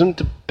 and use them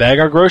to bag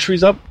our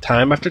groceries up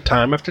time after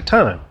time after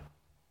time.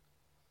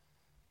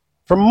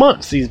 For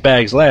months, these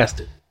bags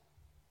lasted.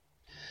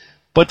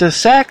 But the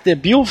sack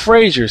that Buell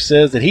Frazier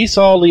says that he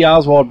saw Lee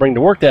Oswald bring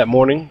to work that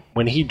morning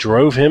when he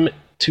drove him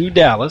to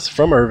Dallas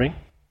from Irving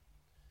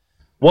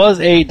was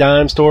a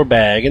dime store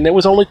bag, and it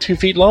was only 2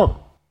 feet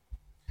long.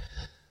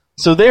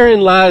 So therein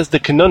lies the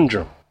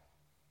conundrum.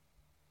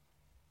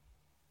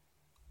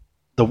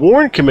 The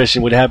Warren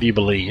Commission would have you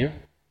believe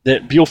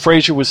that Buell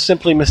Frazier was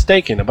simply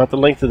mistaken about the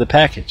length of the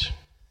package.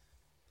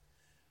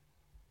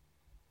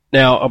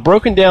 Now, a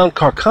broken down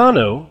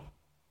Carcano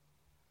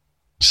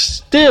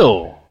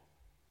still,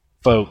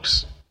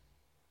 folks,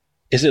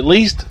 is at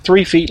least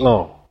 3 feet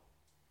long.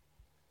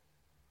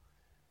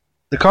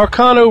 The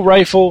Carcano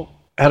rifle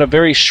had a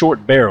very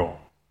short barrel.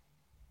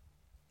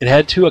 It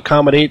had to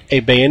accommodate a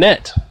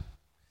bayonet,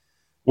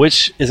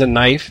 which is a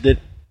knife that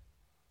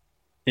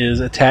is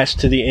attached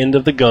to the end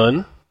of the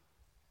gun,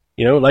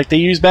 like they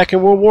used back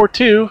in World War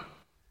II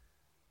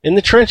in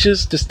the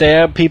trenches to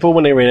stab people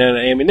when they ran out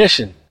of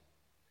ammunition.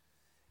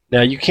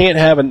 Now, you can't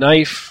have a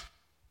knife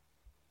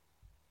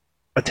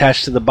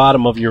attached to the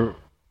bottom of your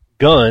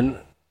gun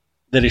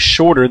that is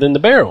shorter than the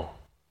barrel.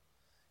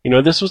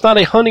 This was not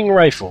a hunting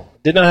rifle.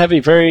 It did not have a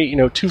very,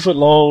 2 foot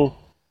long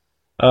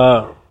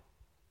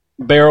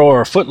barrel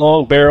or a foot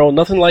long barrel,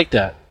 nothing like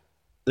that.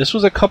 This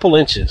was a couple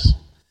inches.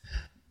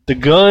 The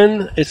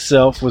gun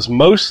itself was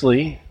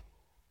mostly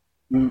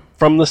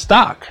from the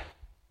stock.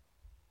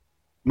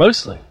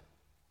 Mostly.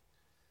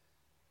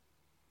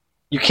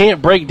 You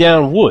can't break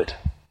down wood.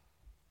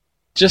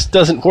 Just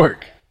doesn't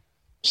work.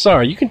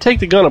 Sorry, you can take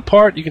the gun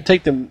apart, you can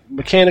take the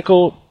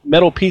mechanical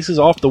metal pieces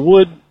off the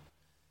wood,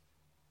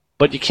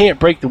 but you can't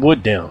break the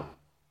wood down.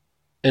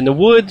 And the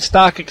wood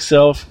stock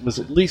itself was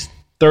at least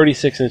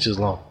 36 inches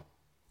long.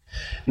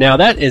 Now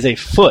that is a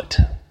foot,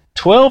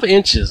 12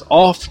 inches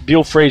off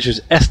Buell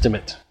Frazier's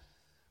estimate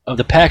of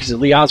the package that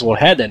Lee Oswald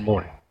had that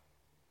morning.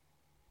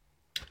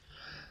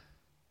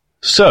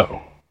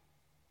 So,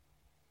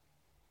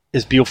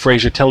 is Buell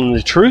Frazier telling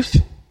the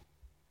truth?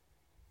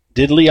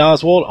 Did Lee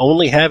Oswald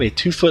only have a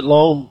 2 foot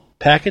long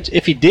package?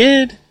 If he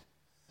did,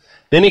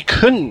 then he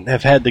couldn't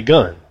have had the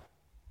gun.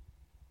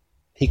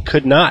 He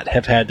could not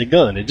have had the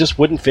gun. It just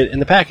wouldn't fit in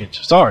the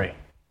package. Sorry.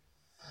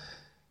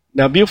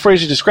 Now, Buell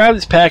Frazier described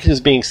this package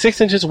as being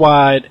 6 inches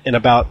wide and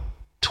about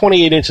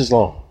 28 inches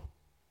long.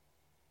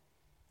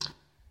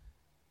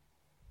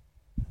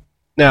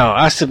 Now,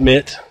 I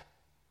submit,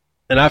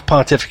 and I've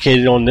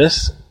pontificated on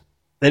this,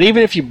 that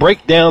even if you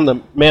break down the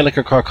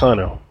Mannlicher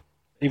Carcano,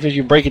 even if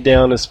you break it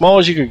down as small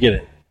as you could get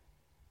it,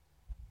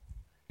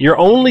 you're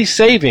only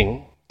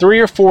saving 3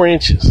 or 4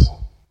 inches.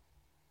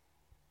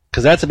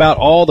 Because that's about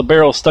all the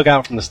barrel stuck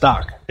out from the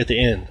stock at the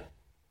end.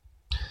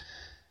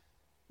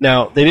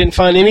 Now, they didn't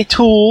find any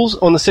tools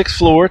on the 6th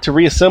floor to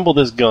reassemble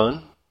this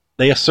gun.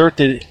 They assert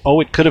that,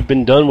 it could have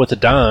been done with a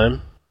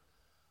dime.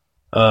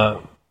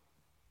 But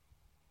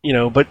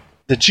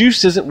the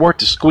juice isn't worth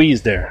the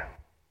squeeze there.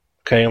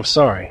 Okay, I'm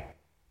sorry.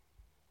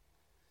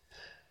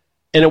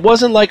 And it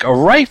wasn't like a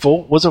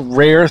rifle was a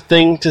rare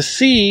thing to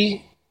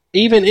see,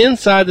 even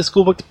inside the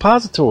schoolbook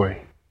depository.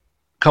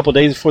 A couple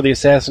days before the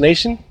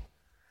assassination,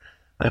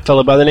 a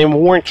fellow by the name of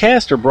Warren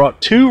Castor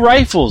brought 2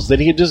 rifles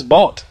that he had just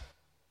bought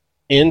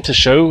in to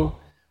show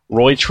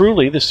Roy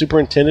Truly, the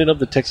superintendent of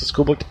the Texas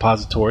Schoolbook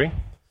Depository,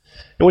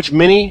 in which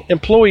many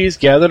employees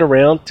gathered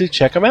around to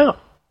check them out.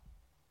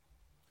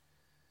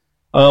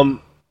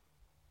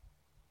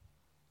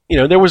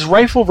 There was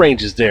rifle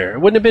ranges there. It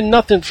wouldn't have been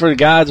nothing for the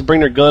guys to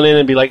bring their gun in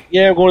and be like,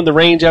 yeah, I'm going to the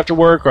range after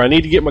work, or I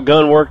need to get my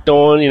gun worked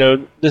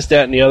on, this,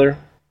 that, and the other.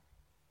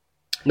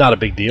 Not a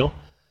big deal.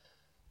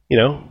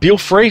 Buell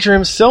Frazier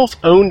himself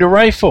owned a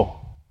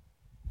rifle.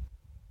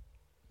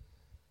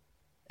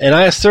 And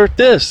I assert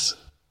this.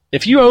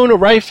 If you own a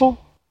rifle,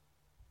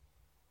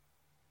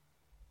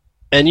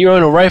 and you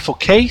own a rifle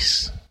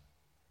case,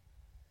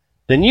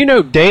 then you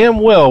know damn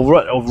well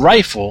what a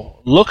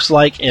rifle looks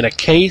like in a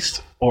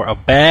case or a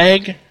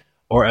bag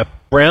or a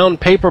brown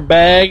paper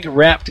bag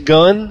wrapped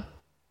gun.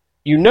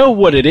 You know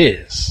what it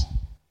is.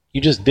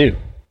 You just do.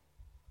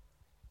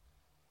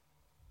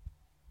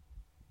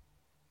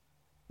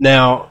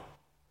 Now,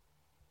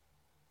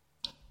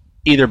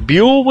 either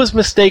Buell was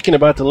mistaken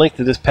about the length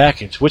of this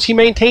package, which he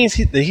maintains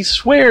that he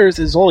swears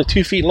is only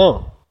 2 feet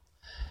long.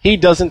 He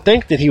doesn't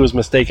think that he was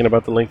mistaken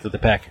about the length of the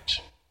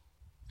package.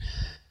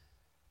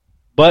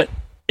 But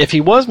if he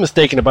was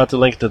mistaken about the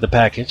length of the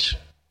package,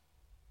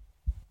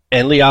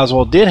 and Lee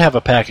Oswald did have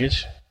a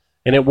package,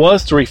 and it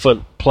was 3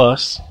 foot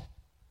plus,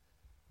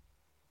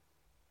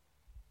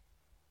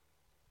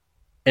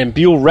 and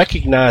Buell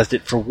recognized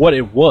it for what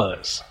it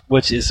was,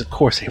 which is, of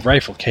course, a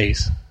rifle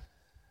case.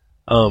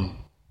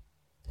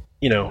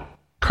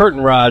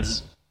 Curtain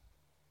rods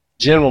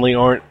generally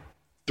aren't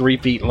 3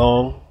 feet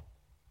long.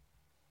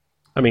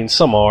 I mean,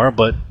 some are,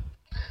 but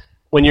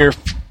when you're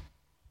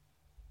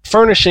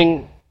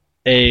furnishing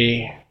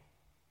a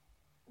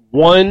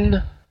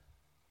one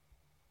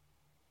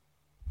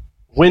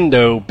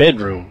window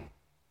bedroom,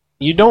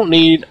 you don't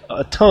need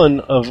a ton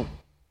of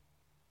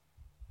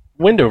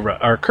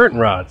or curtain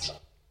rods.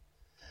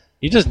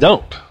 You just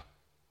don't.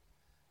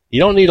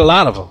 You don't need a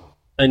lot of them.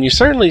 And you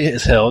certainly,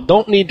 as hell,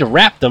 don't need to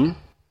wrap them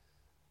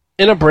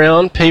in a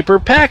brown paper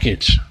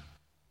package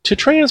to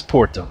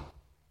transport them.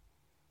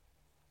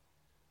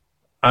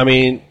 I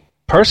mean,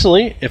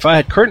 personally, if I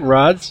had curtain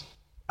rods,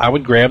 I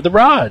would grab the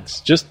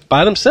rods just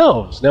by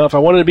themselves. Now, if I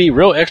wanted to be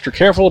real extra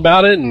careful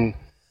about it and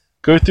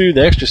go through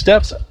the extra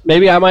steps,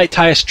 maybe I might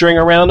tie a string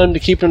around them to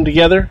keep them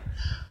together,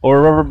 or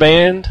a rubber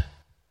band,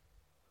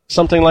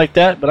 something like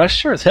that. But I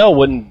sure as hell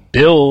wouldn't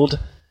build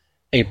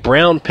a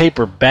brown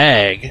paper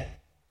bag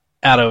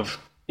out of,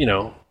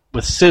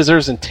 with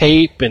scissors and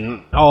tape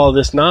and all of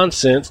this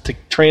nonsense to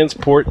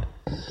transport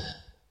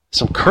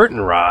some curtain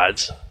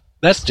rods.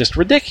 That's just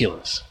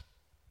ridiculous.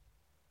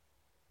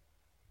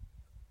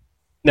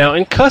 Now,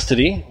 in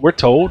custody, we're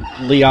told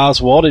Lee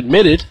Oswald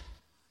admitted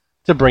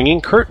to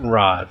bringing curtain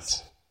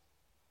rods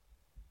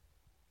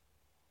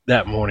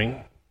that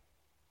morning.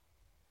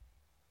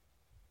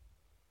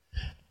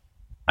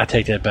 I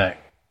take that back.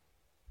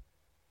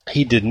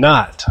 He did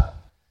not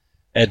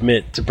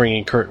admit to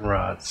bringing curtain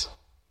rods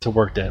to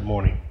work that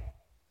morning.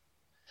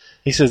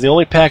 He says the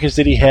only package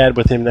that he had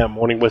with him that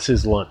morning was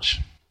his lunch.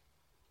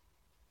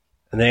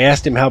 And they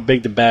asked him how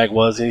big the bag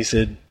was, and he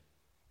said,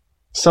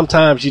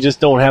 sometimes you just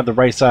don't have the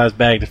right size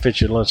bag to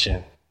fit your lunch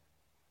in.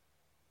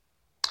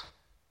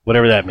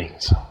 Whatever that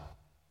means.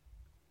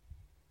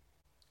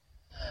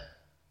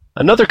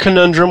 Another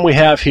conundrum we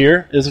have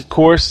here is, of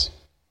course,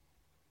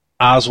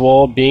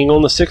 Oswald being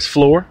on the 6th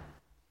floor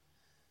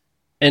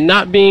and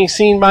not being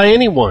seen by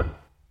anyone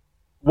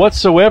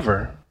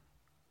whatsoever,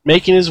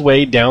 making his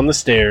way down the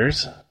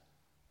stairs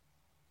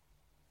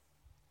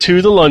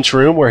to the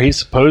lunchroom where he's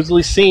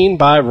supposedly seen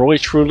by Roy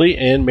Truly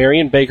and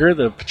Marion Baker,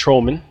 the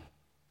patrolman.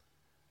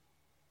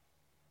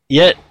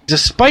 Yet,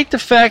 despite the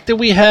fact that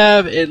we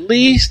have at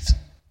least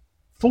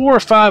 4 or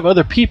 5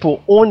 other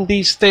people on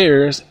these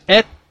stairs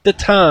at the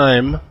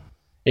time,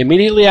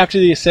 immediately after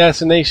the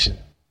assassination,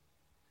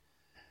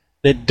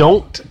 that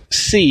don't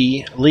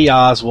see Lee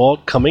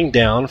Oswald coming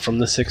down from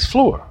the 6th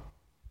floor.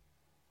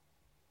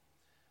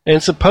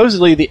 And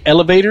supposedly the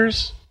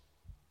elevators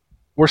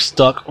were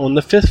stuck on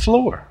the 5th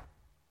floor.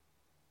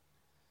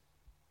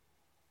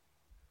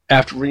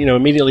 After,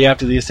 immediately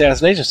after the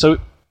assassination. So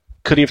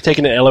could he have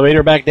taken the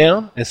elevator back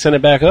down and sent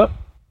it back up?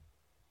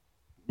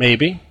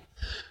 Maybe.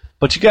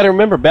 But you got to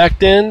remember, back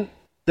then,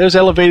 those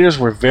elevators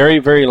were very,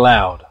 very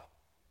loud.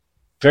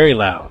 Very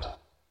loud.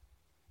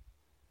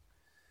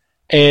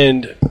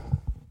 And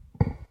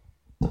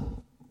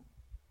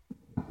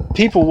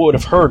people would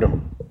have heard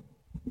them.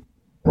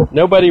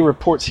 Nobody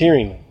reports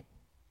hearing them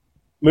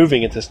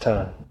moving at this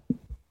time.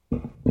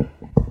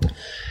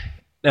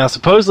 Now,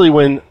 supposedly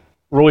when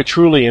Roy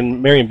Truly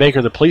and Marion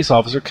Baker, the police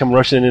officer, come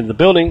rushing into the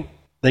building,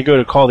 they go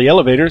to call the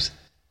elevators,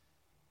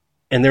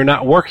 and they're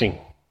not working.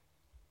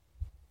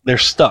 They're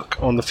stuck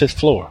on the 5th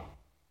floor.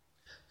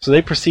 So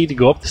they proceed to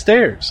go up the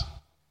stairs,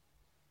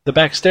 the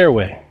back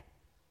stairway.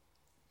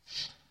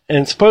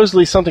 And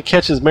supposedly something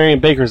catches Marion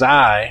Baker's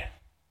eye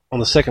on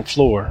the 2nd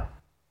floor,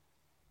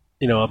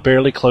 a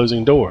barely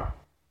closing door.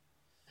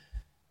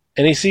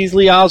 And he sees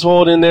Lee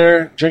Oswald in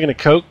there drinking a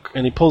Coke,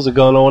 and he pulls a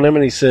gun on him,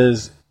 and he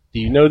says, "Do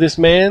you know this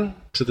man?"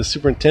 to the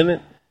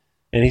superintendent.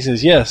 And he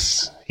says,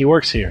 "Yes, he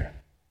works here."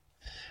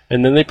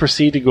 And then they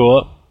proceed to go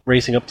up,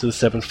 racing up to the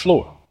 7th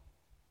floor.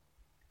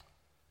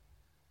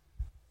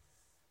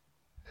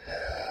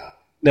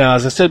 Now,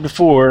 as I said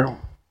before,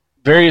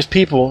 various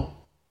people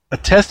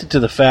attested to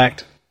the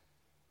fact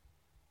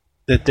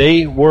that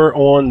they were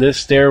on this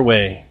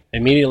stairway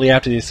immediately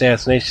after the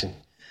assassination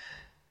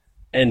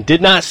and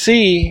did not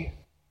see,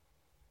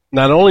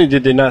 not only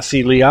did they not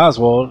see Lee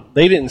Oswald,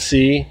 they didn't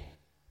see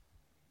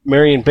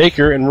Marion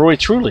Baker and Roy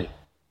Truly.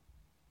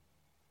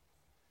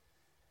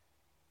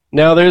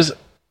 Now, there's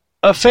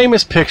a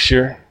famous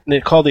picture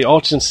called the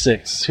Auction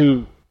 6,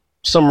 who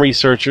some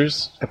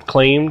researchers have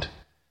claimed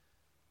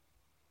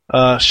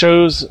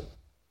shows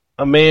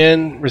a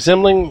man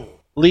resembling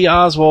Lee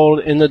Oswald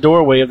in the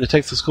doorway of the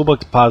Texas School Book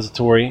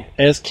Depository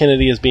as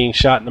Kennedy is being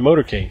shot in a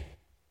motorcade.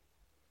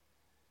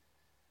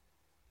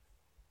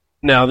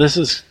 Now, this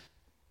has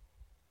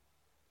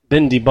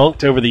been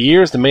debunked over the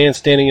years. The man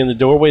standing in the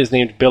doorway is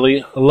named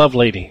Billy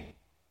Lovelady.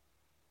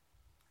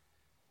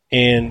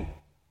 And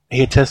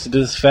he attested to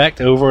this fact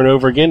over and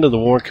over again to the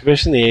Warren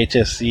Commission, the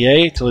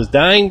HSCA, till his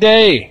dying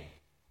day.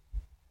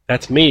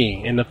 That's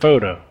me in the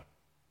photo.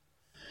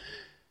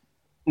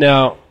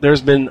 Now,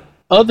 there's been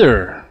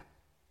other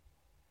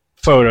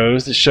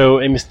photos that show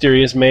a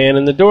mysterious man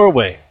in the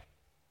doorway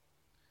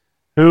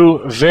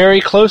who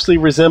very closely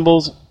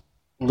resembles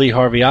Lee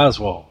Harvey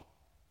Oswald.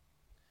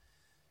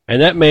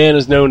 And that man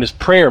is known as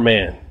Prayer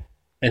Man.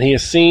 And he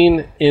is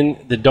seen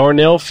in the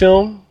Darnell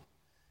film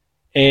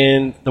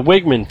and the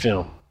Wigman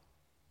film.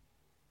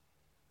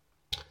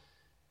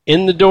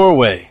 In the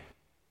doorway.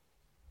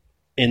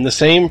 In the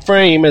same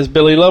frame as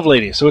Billy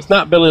Lovelady. So it's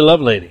not Billy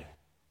Lovelady.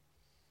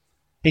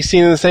 He's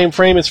seen in the same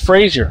frame as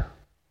Frazier,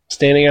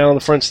 standing out on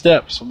the front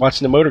steps,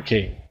 watching the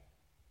motorcade.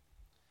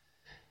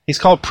 He's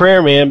called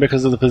Prayer Man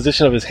because of the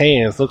position of his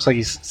hands. Looks like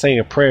he's saying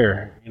a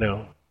prayer,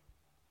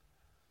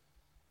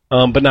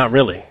 but not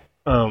really.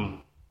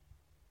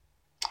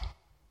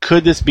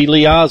 Could this be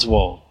Lee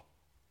Oswald?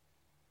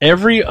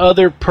 Every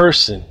other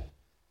person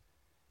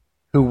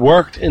who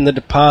worked in the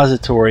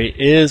depository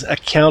is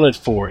accounted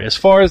for as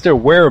far as their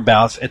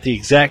whereabouts at the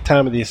exact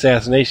time of the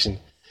assassination,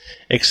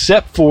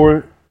 except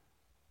for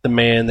the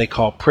man they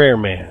call Prayer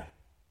Man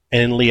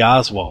and Lee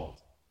Oswald.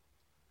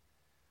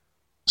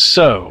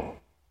 So,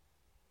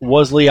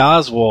 was Lee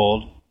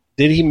Oswald,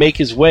 did he make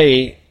his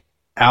way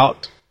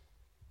out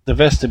the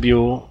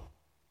vestibule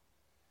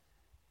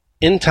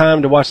in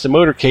time to watch the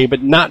motorcade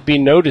but not be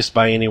noticed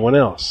by anyone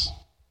else?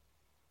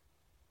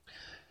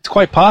 It's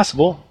quite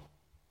possible.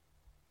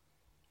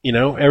 You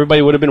know,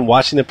 everybody would have been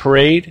watching the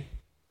parade.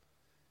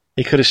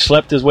 He could have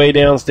schlepped his way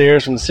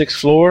downstairs from the 6th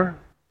floor,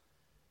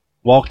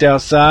 walked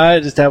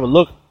outside just to have a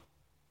look,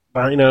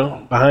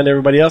 behind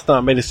everybody else,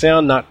 not made a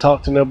sound, not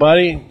talked to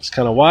nobody, just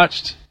kind of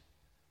watched,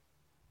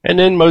 and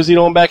then moseyed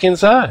on back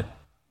inside.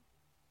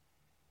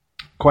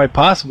 Quite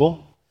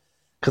possible,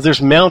 because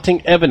there's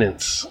mounting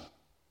evidence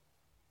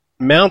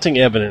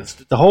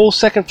that the whole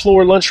 2nd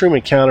floor lunchroom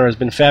encounter has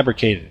been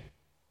fabricated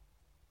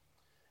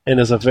and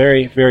is a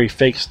very, very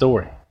fake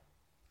story.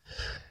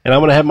 And I'm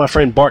going to have my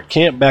friend Bart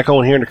Camp back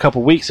on here in a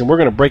couple weeks, and we're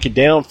going to break it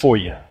down for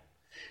you.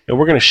 And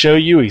we're going to show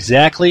you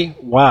exactly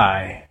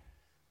why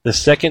the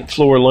 2nd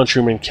floor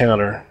lunchroom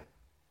encounter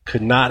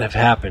could not have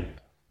happened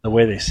the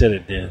way they said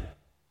it did.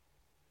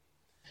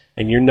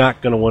 And you're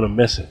not going to want to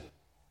miss it.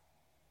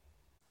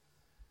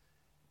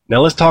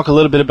 Now let's talk a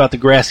little bit about the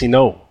grassy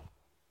knoll.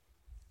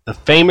 The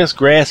famous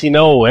grassy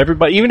knoll.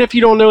 Everybody, even if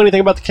you don't know anything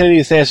about the Kennedy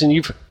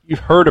assassination, you've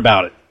heard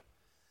about it.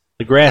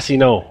 The grassy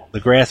knoll. The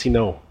grassy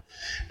knoll.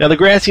 Now the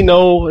grassy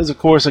knoll is, of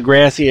course, a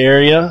grassy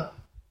area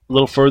a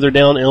little further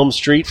down Elm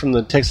Street from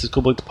the Texas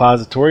School Book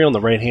Depository on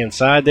the right-hand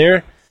side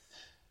there.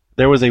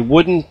 There was a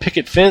wooden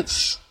picket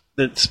fence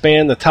that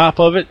spanned the top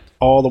of it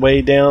all the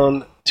way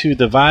down to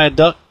the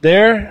viaduct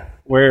there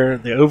where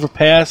the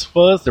overpass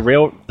was,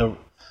 the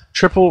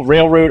triple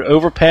railroad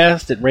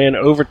overpass that ran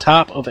over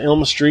top of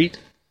Elm Street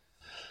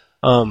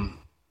to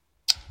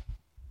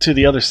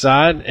the other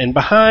side. And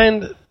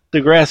behind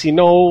the grassy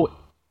knoll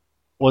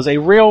was a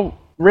rail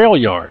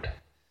yard.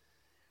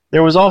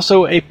 There was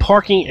also a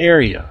parking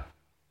area.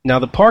 Now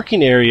the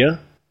parking area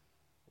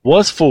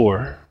was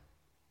for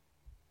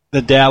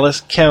the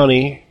Dallas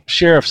County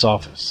Sheriff's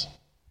Office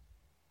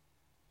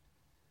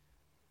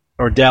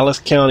or Dallas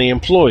County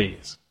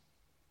employees.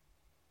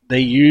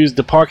 They used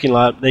the parking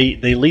lot,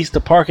 they leased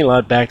the parking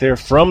lot back there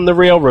from the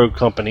railroad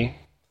company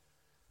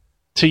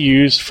to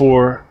use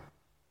for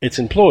its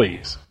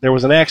employees. There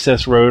was an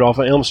access road off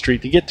of Elm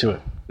Street to get to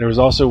it. There was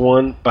also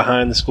one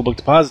behind the School Book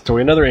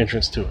Depository, another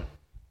entrance to it.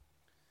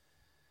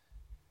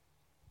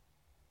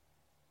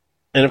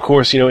 And of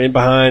course, in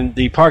behind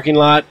the parking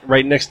lot,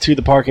 right next to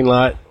the parking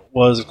lot,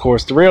 was, of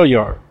course, the rail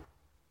yard.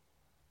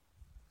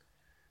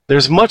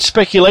 There's much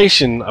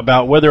speculation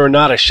about whether or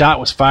not a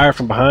shot was fired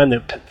from behind the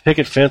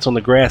picket fence on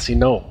the grassy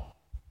knoll.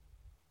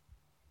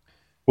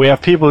 We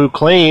have people who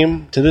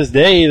claim to this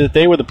day that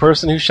they were the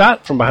person who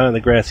shot from behind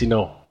the grassy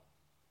knoll.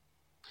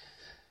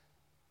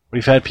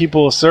 We've had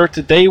people assert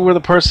that they were the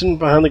person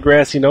behind the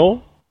grassy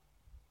knoll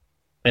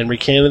and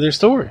recanted their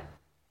story.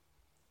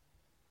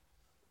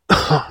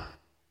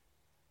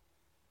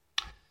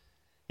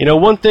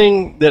 One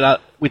thing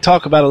that we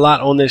talk about a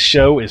lot on this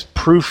show is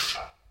proof.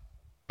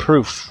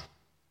 Proof.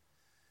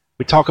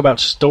 We talk about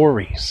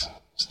stories.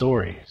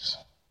 Stories.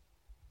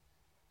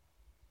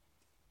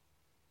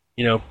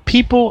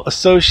 People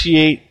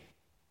associate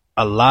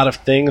a lot of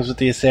things with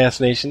the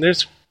assassination.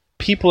 There's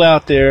people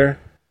out there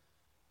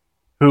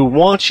who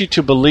want you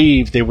to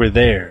believe they were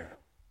there,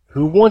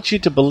 who want you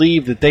to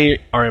believe that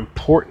they are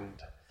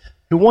important,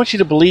 who want you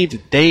to believe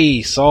that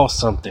they saw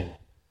something.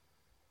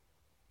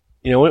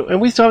 And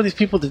we saw these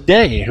people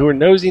today who are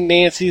nosy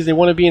Nancy's. They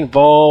want to be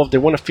involved. They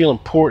want to feel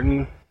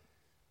important.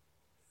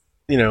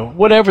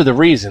 Whatever the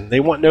reason. They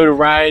want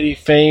notoriety,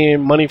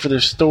 fame, money for their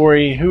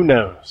story. Who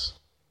knows?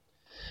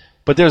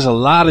 But there's a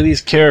lot of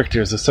these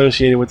characters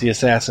associated with the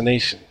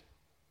assassination.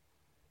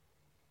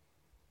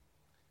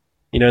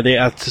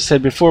 I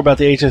said before about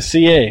the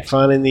HSCA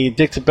finding the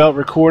addicted belt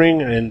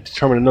recording and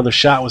determined another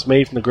shot was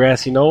made from the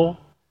grassy knoll.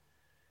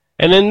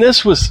 And then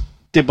this was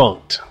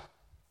debunked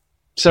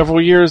several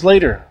years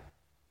later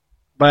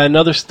by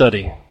another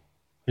study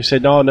who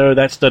said, no,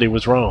 that study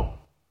was wrong.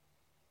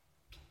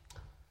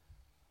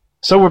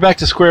 So we're back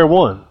to square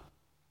one.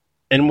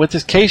 And with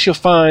this case, you'll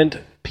find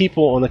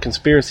people on the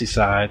conspiracy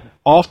side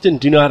often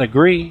do not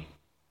agree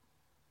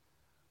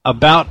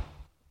about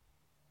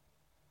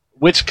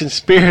which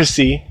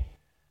conspiracy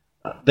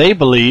they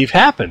believe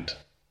happened.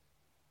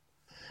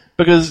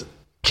 Because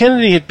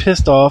Kennedy had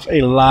pissed off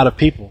a lot of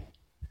people.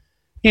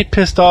 He had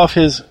pissed off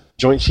his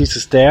Joint Chiefs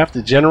of Staff,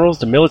 the generals,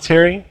 the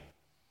military.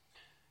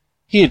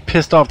 He had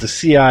pissed off the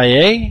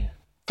CIA,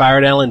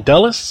 fired Allen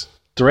Dulles,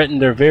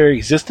 threatened their very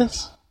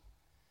existence.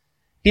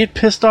 He had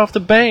pissed off the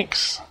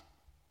banks.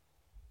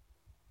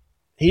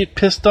 He had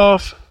pissed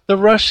off the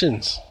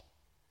Russians.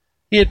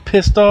 He had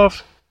pissed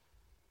off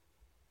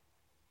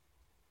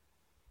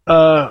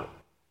the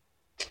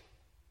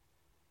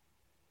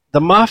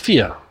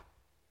mafia.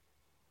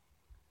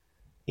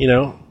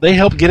 They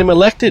helped get him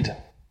elected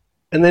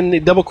And then they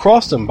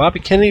double-crossed them. Bobby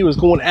Kennedy was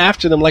going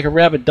after them like a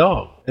rabid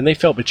dog, and they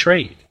felt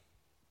betrayed.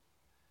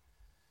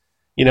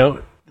 You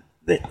know,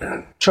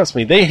 trust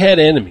me, they had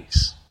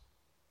enemies.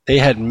 They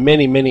had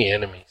many, many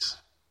enemies.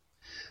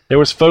 There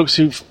was folks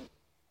who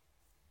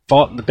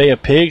fought in the Bay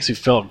of Pigs who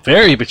felt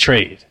very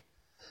betrayed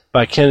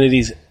by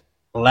Kennedy's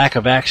lack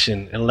of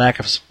action and lack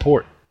of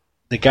support.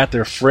 They got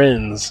their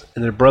friends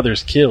and their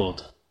brothers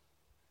killed.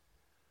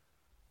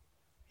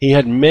 He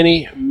had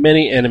many,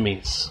 many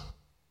enemies,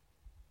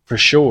 for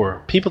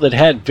sure. People that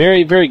had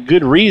very, very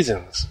good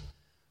reasons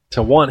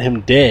to want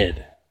him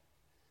dead.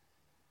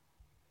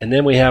 And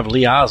then we have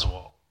Lee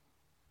Oswald,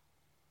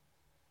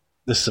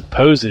 the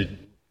supposed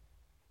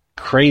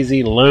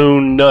crazy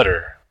lone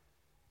nutter,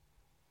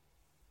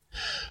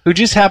 who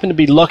just happened to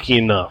be lucky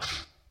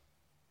enough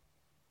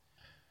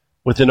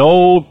with an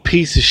old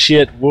piece of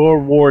shit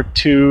World War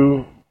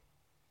II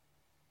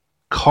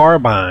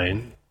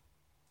carbine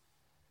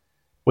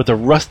with a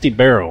rusty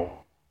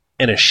barrel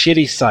and a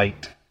shitty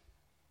sight.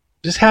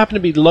 Just happened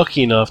to be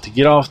lucky enough to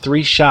get off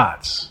 3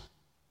 shots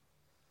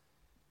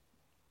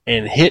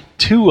and hit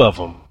 2 of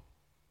them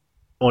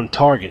on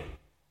target.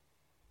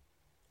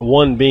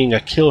 One being a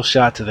kill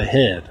shot to the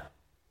head.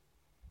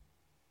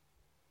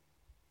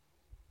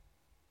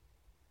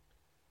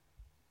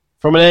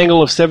 From an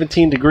angle of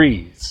 17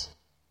 degrees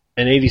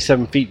and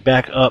 87 feet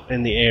back up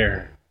in the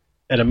air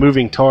at a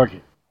moving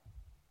target.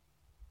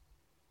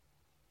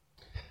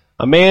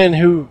 A man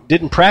who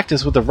didn't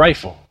practice with a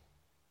rifle.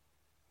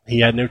 He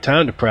had no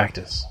time to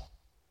practice.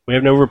 We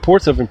have no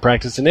reports of him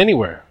practicing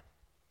anywhere.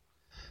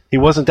 He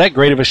wasn't that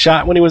great of a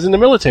shot when he was in the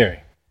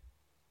military.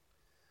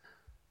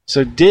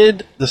 So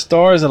did the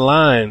stars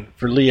align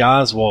for Lee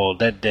Oswald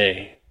that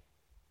day?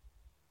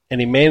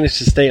 And he managed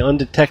to stay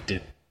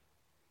undetected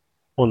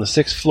on the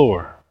 6th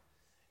floor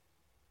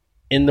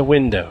in the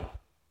window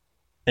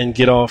and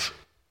get off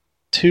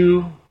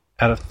 2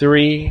 out of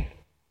 3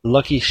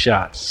 lucky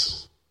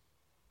shots.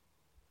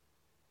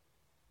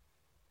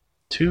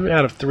 2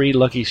 out of 3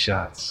 lucky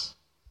shots.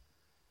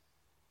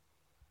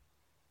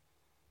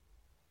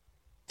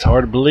 It's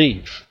hard to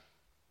believe.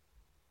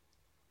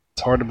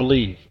 It's hard to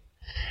believe.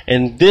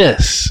 And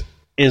this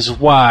is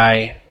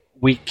why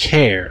we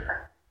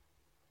care.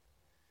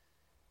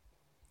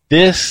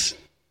 This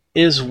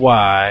is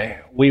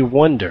why we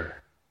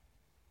wonder.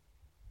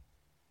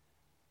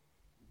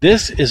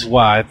 This is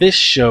why this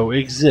show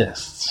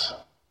exists.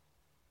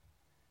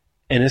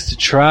 And it's to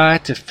try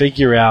to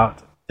figure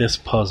out this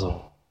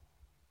puzzle.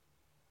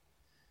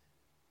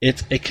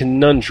 It's a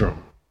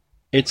conundrum.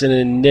 It's an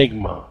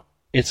enigma.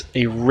 It's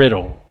a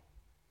riddle.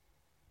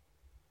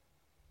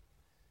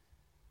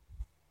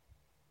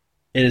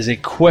 It is a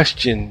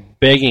question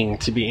begging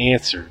to be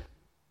answered.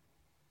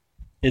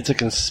 It's a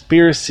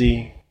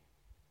conspiracy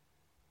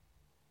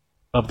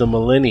of the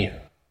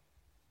millennia.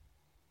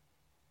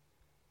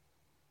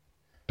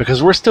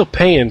 Because we're still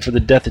paying for the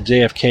death of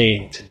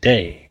JFK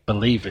today.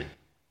 Believe it.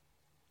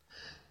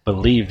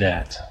 Believe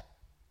that.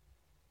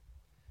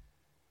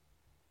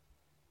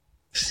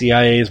 The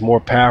CIA is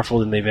more powerful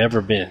than they've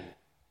ever been.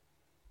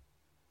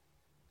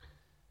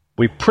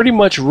 We pretty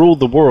much ruled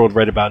the world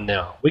right about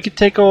now. We could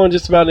take on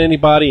just about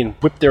anybody and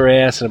whip their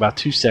ass in about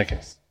 2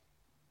 seconds.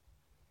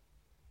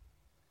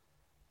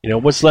 You know,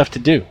 what's left to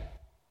do?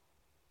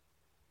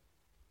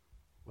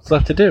 What's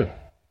left to do?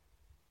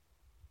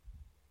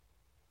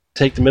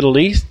 Take the Middle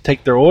East?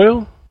 Take their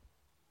oil?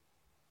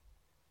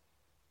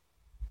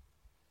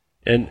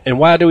 And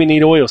why do we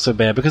need oil so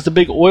bad? Because the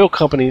big oil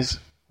companies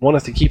want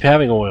us to keep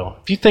having oil.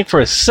 If you think for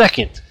a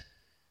second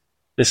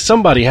that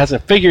somebody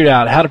hasn't figured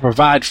out how to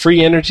provide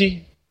free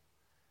energy,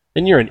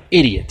 then you're an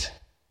idiot.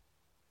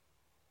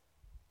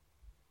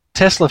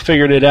 Tesla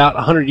figured it out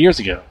 100 years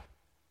ago.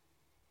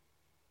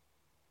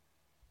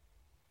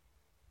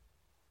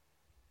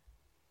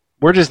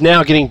 We're just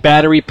now getting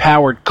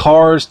battery-powered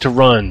cars to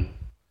run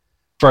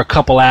for a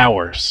couple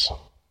hours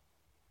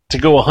to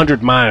go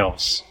 100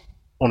 miles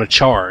on a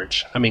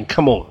charge. I mean,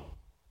 come on.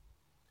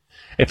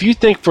 If you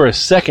think for a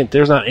second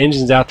there's not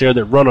engines out there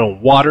that run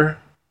on water,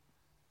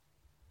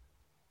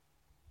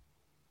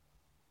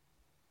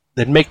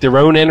 that make their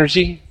own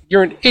energy,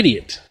 you're an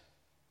idiot.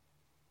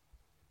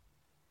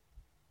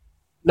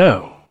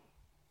 No.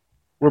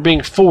 We're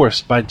being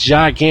forced by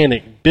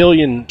gigantic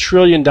billion,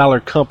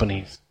 trillion-dollar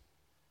companies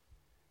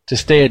to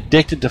stay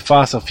addicted to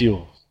fossil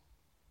fuels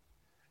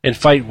and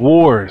fight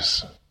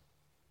wars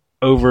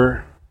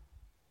over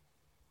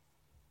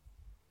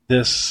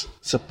this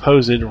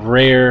supposed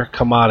rare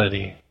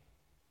commodity.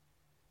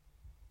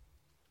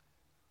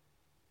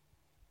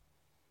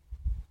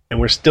 And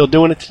we're still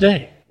doing it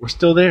today. We're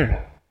still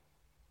there.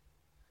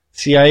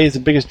 CIA is the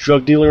biggest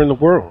drug dealer in the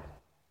world.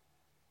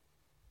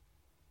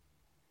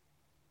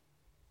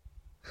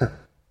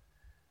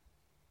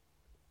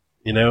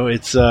 You know,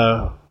 it's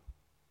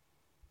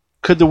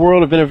could the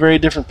world have been a very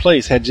different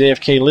place had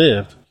JFK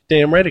lived?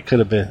 Damn right it could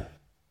have been.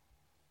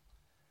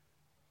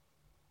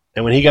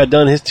 And when he got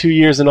done his 2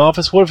 years in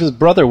office, what if his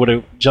brother would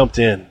have jumped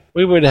in?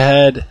 We would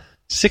have had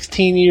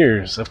 16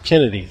 years of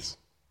Kennedys.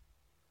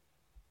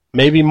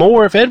 Maybe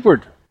more if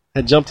Edward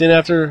had jumped in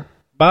after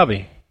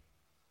Bobby.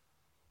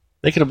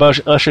 They could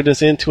have ushered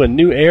us into a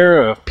new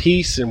era of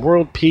peace and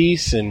world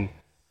peace and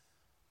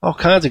all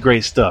kinds of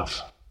great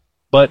stuff.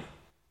 But,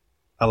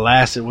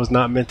 alas, it was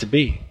not meant to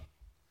be.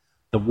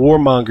 The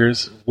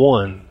warmongers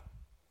won.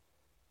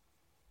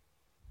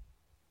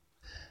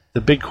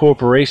 The big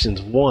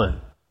corporations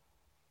won.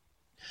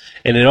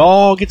 And it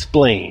all gets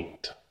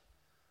blamed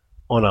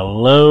on a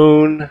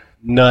lone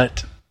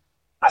nut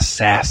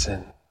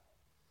assassin.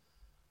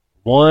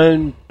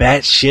 One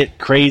batshit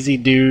crazy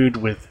dude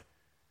with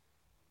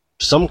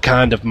some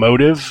kind of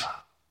motive.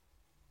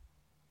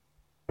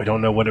 We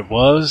don't know what it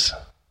was.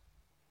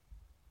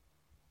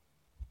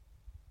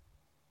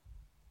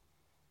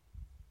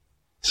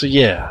 So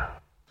yeah,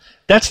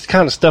 that's the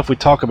kind of stuff we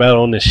talk about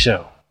on this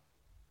show.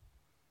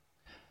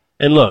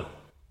 And look,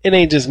 it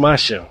ain't just my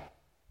show.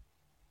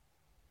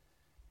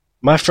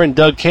 My friend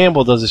Doug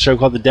Campbell does a show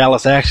called The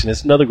Dallas Action.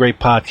 It's another great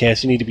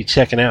podcast you need to be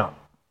checking out.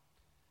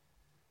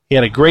 He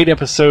had a great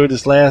episode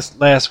this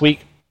last week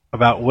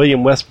about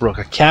William Westbrook,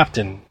 a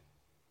captain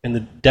in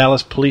the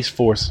Dallas police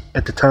force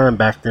at the time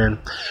back then,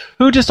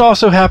 who just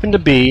also happened to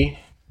be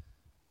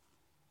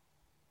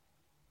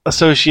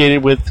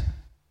associated with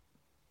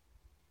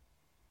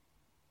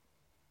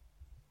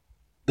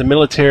the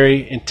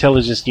military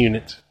intelligence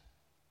unit,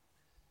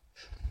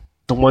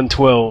 the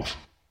 112.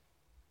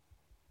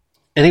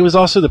 And he was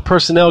also the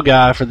personnel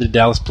guy for the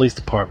Dallas Police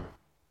Department.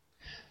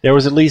 There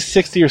was at least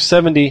 60 or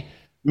 70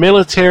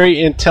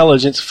 military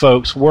intelligence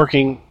folks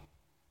working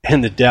in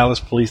the Dallas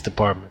Police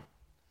Department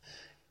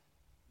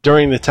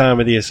during the time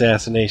of the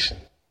assassination.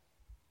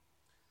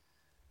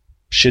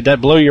 Should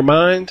that blow your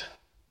mind?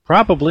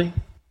 Probably.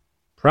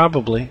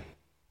 Probably.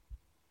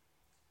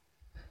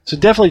 So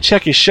definitely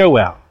check his show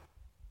out.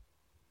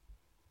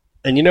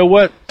 And you know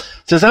what?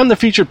 Since I'm the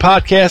featured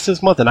podcast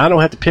this month and I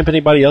don't have to pimp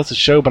anybody else's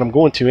show, but I'm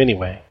going to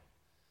anyway.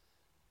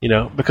 You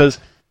know, because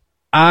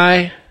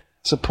I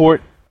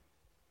support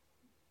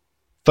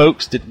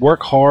folks that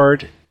work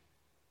hard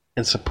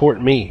and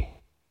support me.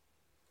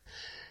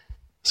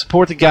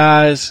 Support the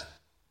guys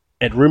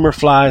at Rumor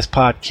Flies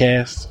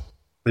Podcast.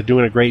 They're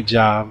doing a great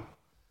job.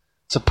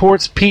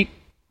 Support Pete's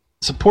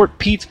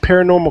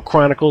Paranormal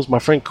Chronicles. My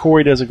friend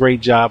Corey does a great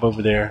job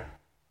over there.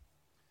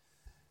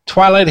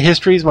 Twilight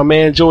Histories, my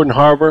man Jordan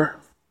Harbour,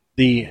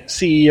 the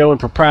CEO and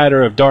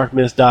proprietor of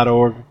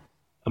darkmist.org.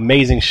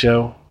 Amazing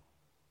show.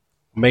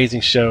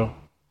 Amazing show.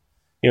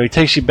 You know, he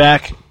takes you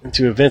back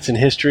into events in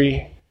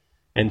history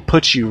and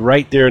puts you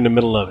right there in the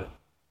middle of it.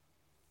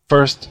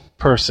 First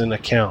person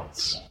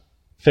accounts.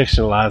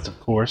 Fictionalized, of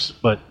course,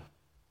 but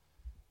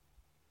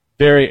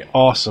very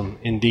awesome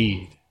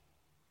indeed.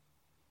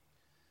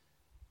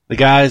 The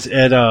guys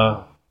at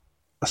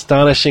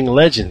Astonishing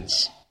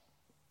Legends.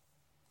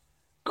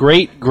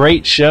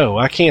 Great show.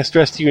 I can't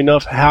stress to you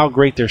enough how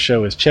great their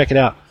show is. Check it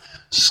out.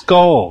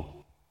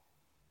 Skull.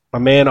 My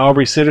man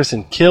Aubrey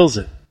Sitterson kills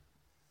it.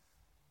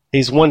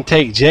 He's one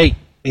take Jake.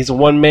 He's a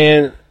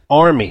one-man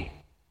army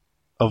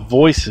of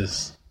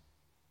voices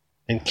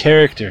and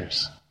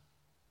characters.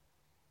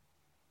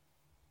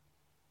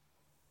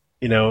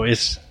 You know,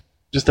 it's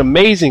just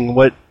amazing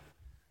what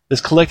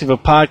this collective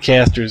of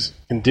podcasters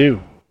can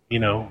do. You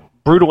know,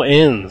 Brutal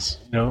Ends,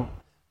 you know,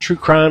 true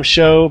crime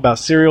show about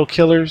serial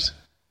killers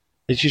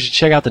that you should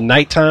check out, the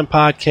Nighttime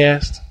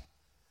Podcast,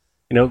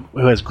 you know,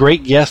 who has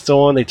great guests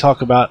on. They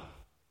talk about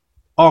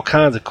all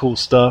kinds of cool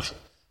stuff,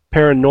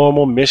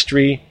 paranormal,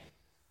 mystery,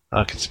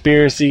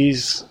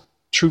 conspiracies,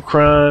 true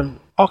crime,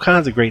 all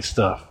kinds of great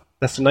stuff.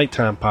 That's the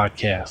Nighttime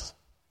Podcast.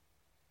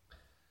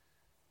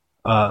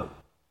 My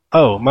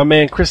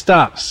man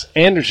Christops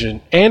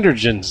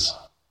Andergens.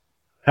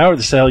 However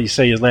the hell you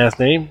say his last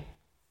name.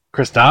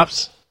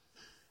 Christops.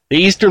 The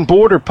Eastern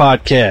Border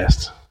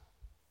Podcast,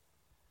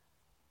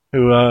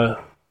 who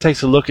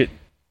takes a look at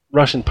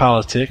Russian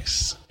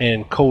politics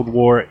and Cold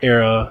War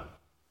era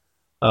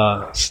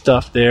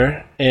stuff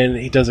there, and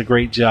he does a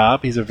great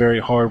job. He's a very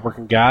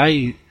hard-working guy.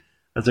 He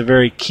is a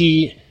very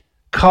key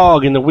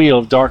cog in the wheel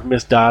of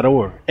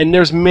darkmist.org. And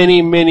there's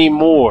many, many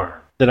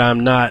more that I'm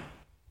not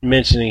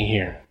mentioning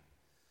here.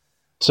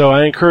 So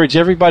I encourage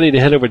everybody to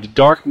head over to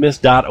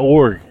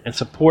darkmist.org and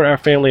support our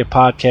family of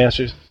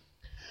podcasters.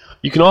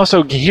 You can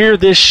also hear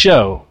this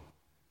show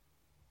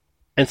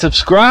and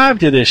subscribe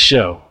to this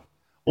show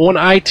on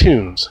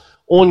iTunes,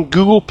 on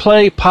Google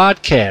Play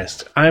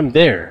Podcast. I'm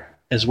there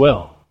as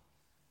well.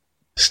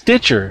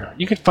 Stitcher.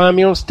 You can find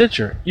me on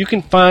Stitcher. You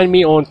can find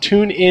me on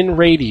TuneIn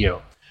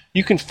Radio.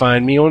 You can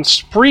find me on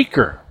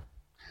Spreaker.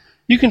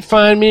 You can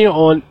find me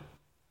on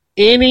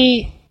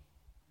any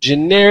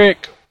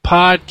generic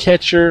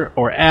podcatcher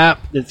or app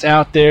that's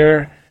out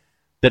there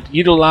that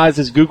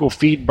utilizes Google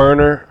Feed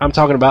Burner. I'm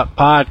talking about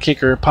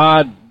Podkicker,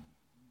 Pod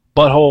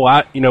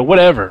Butthole,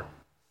 whatever.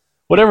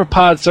 Whatever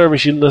pod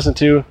service you listen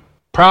to,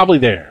 probably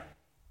there.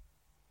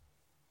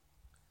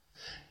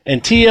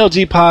 And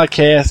TLG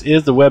Podcast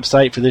is the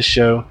website for this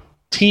show.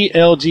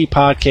 TLG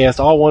Podcast,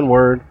 all one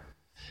word.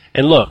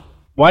 And look,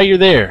 while you're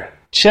there,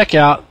 check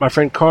out my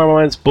friend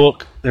Carmine's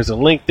book. There's a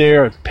link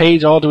there, a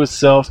page all to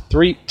itself,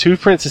 Two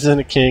Princes and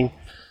a King.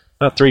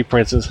 Not Three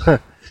Princes,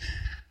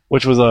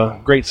 which was a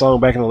great song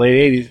back in the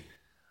late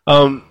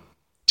 80s.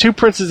 Two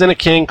Princes and a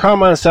King,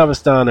 Carmine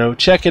Salvestano.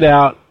 Check it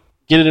out.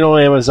 Get it on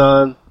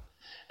Amazon.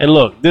 And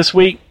look, this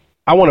week,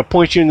 I want to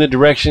point you in the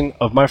direction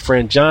of my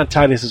friend John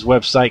Titus's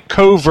website,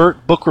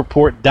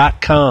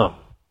 covertbookreport.com.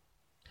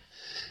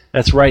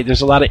 That's right.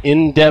 There's a lot of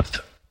in-depth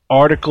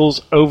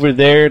articles over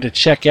there to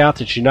check out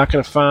that you're not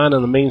going to find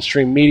on the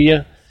mainstream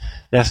media.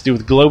 That has to do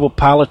with global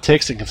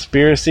politics and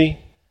conspiracy.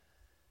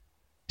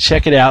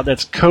 Check it out.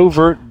 That's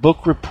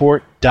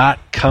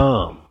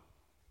covertbookreport.com.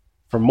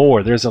 For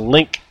more, there's a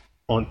link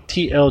on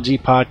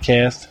TLG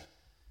Podcast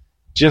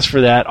just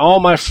for that. All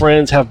my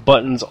friends have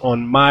buttons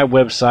on my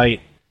website,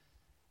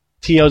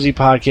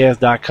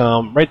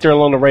 tlgpodcast.com, right there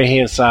along the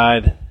right-hand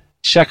side.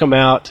 Check them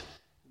out.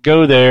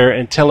 Go there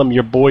and tell them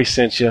your boy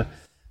sent you.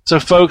 So,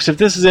 folks, if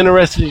this is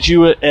interested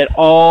you at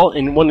all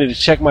and wanted to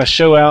check my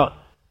show out,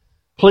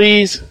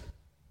 please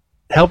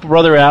help a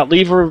brother out.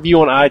 Leave a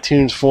review on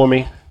iTunes for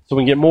me so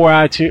we can get more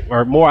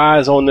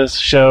eyes on this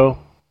show.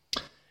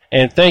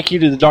 And thank you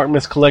to the Dark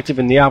Myths Collective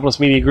and Neapolis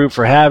Media Group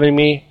for having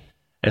me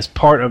as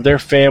part of their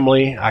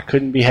family. I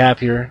couldn't be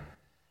happier.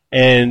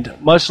 And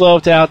much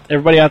love to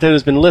everybody out there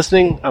that's been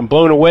listening. I'm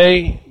blown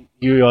away.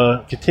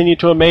 You continue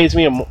to amaze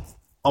me. I'm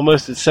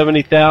almost at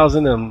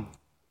 70,000, and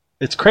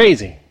it's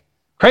crazy.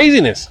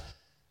 Craziness.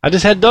 I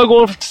just had Doug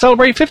on to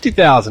celebrate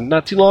 50,000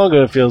 not too long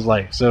ago, it feels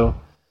like. So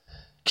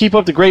keep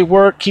up the great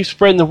work. Keep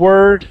spreading the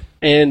word.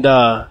 And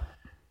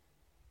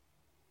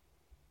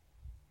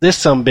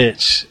this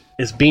sumbitch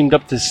is beamed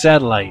up this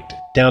satellite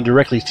down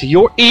directly to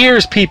your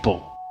ears,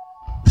 people.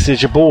 This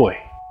is your boy.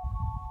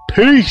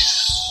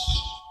 Peace.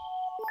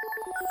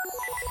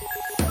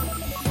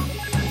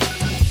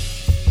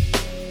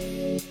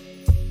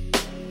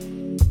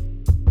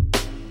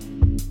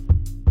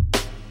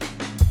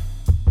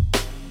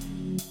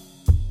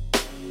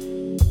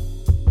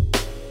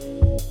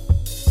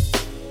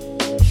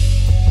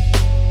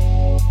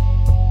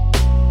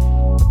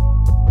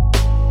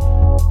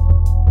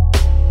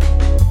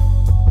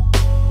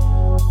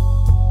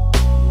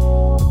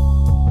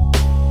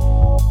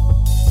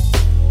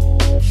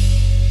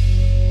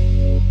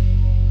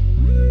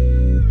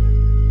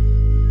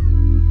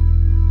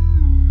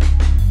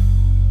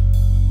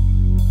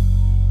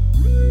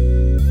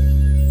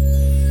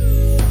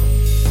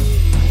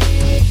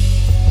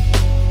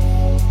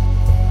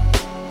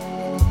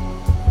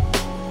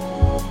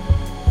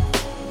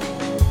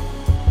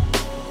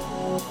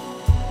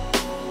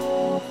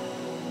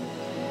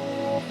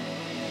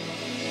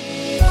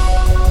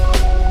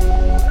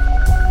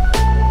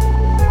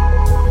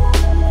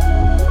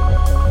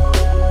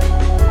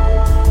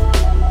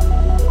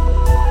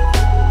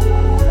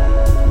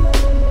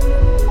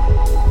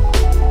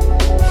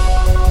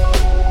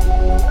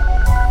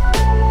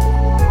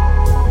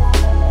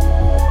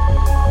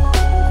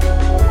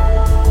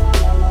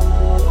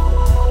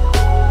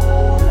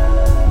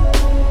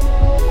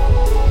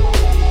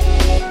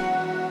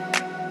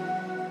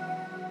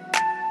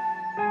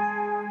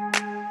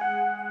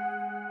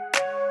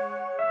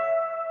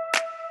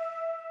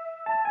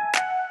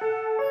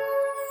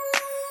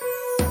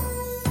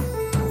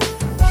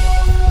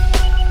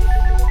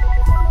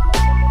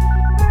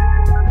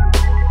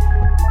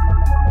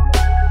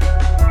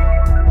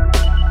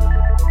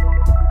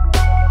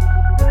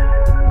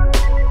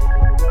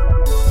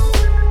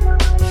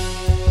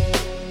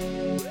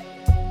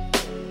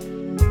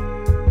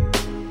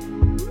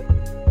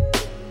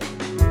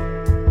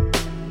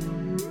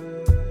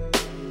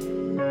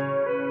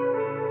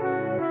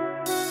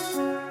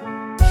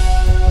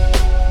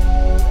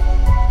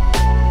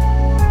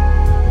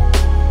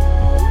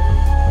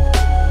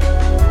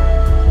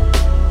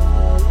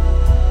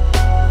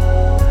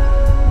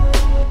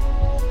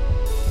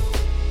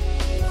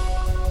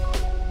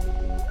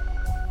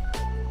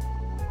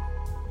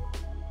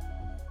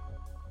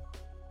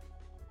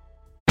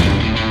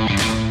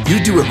 You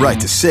do it right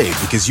to save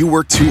because you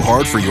work too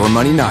hard for your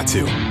money not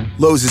to.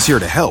 Lowe's is here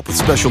to help with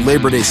special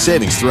Labor Day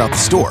savings throughout the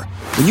store.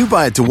 When you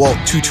buy a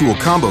DeWalt 2-tool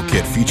combo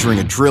kit featuring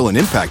a drill and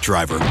impact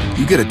driver,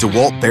 you get a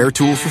DeWalt bare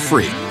tool for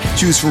free.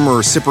 Choose from a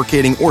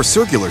reciprocating or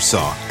circular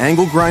saw,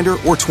 angle grinder,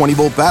 or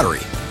 20-volt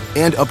battery.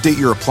 And update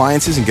your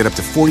appliances and get up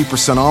to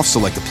 40% off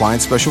select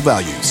appliance special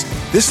values.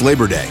 This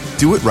Labor Day,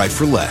 do it right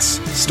for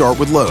less. Start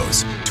with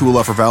Lowe's. Tool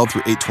offer valid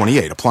through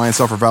 8/28. Appliance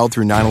offer valid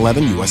through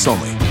 9/11, U.S.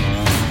 only.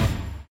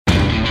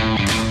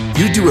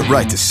 You do it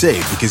right to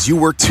save because you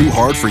work too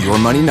hard for your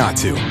money not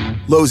to.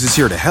 Lowe's is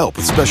here to help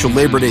with special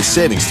Labor Day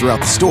savings throughout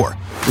the store.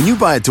 When you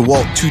buy a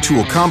DeWalt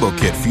 2-tool combo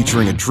kit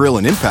featuring a drill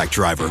and impact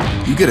driver,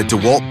 you get a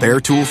DeWalt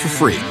bare tool for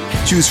free.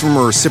 Choose from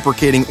a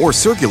reciprocating or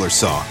circular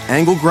saw,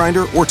 angle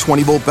grinder, or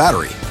 20-volt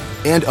battery.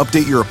 And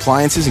update your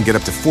appliances and get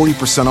up to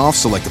 40% off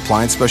select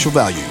appliance special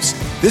values.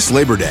 This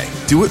Labor Day,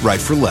 do it right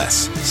for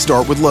less.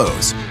 Start with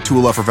Lowe's.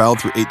 Tool offer valid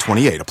through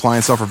 8/28.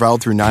 Appliance offer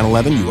valid through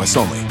 9/11, U.S.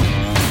 only.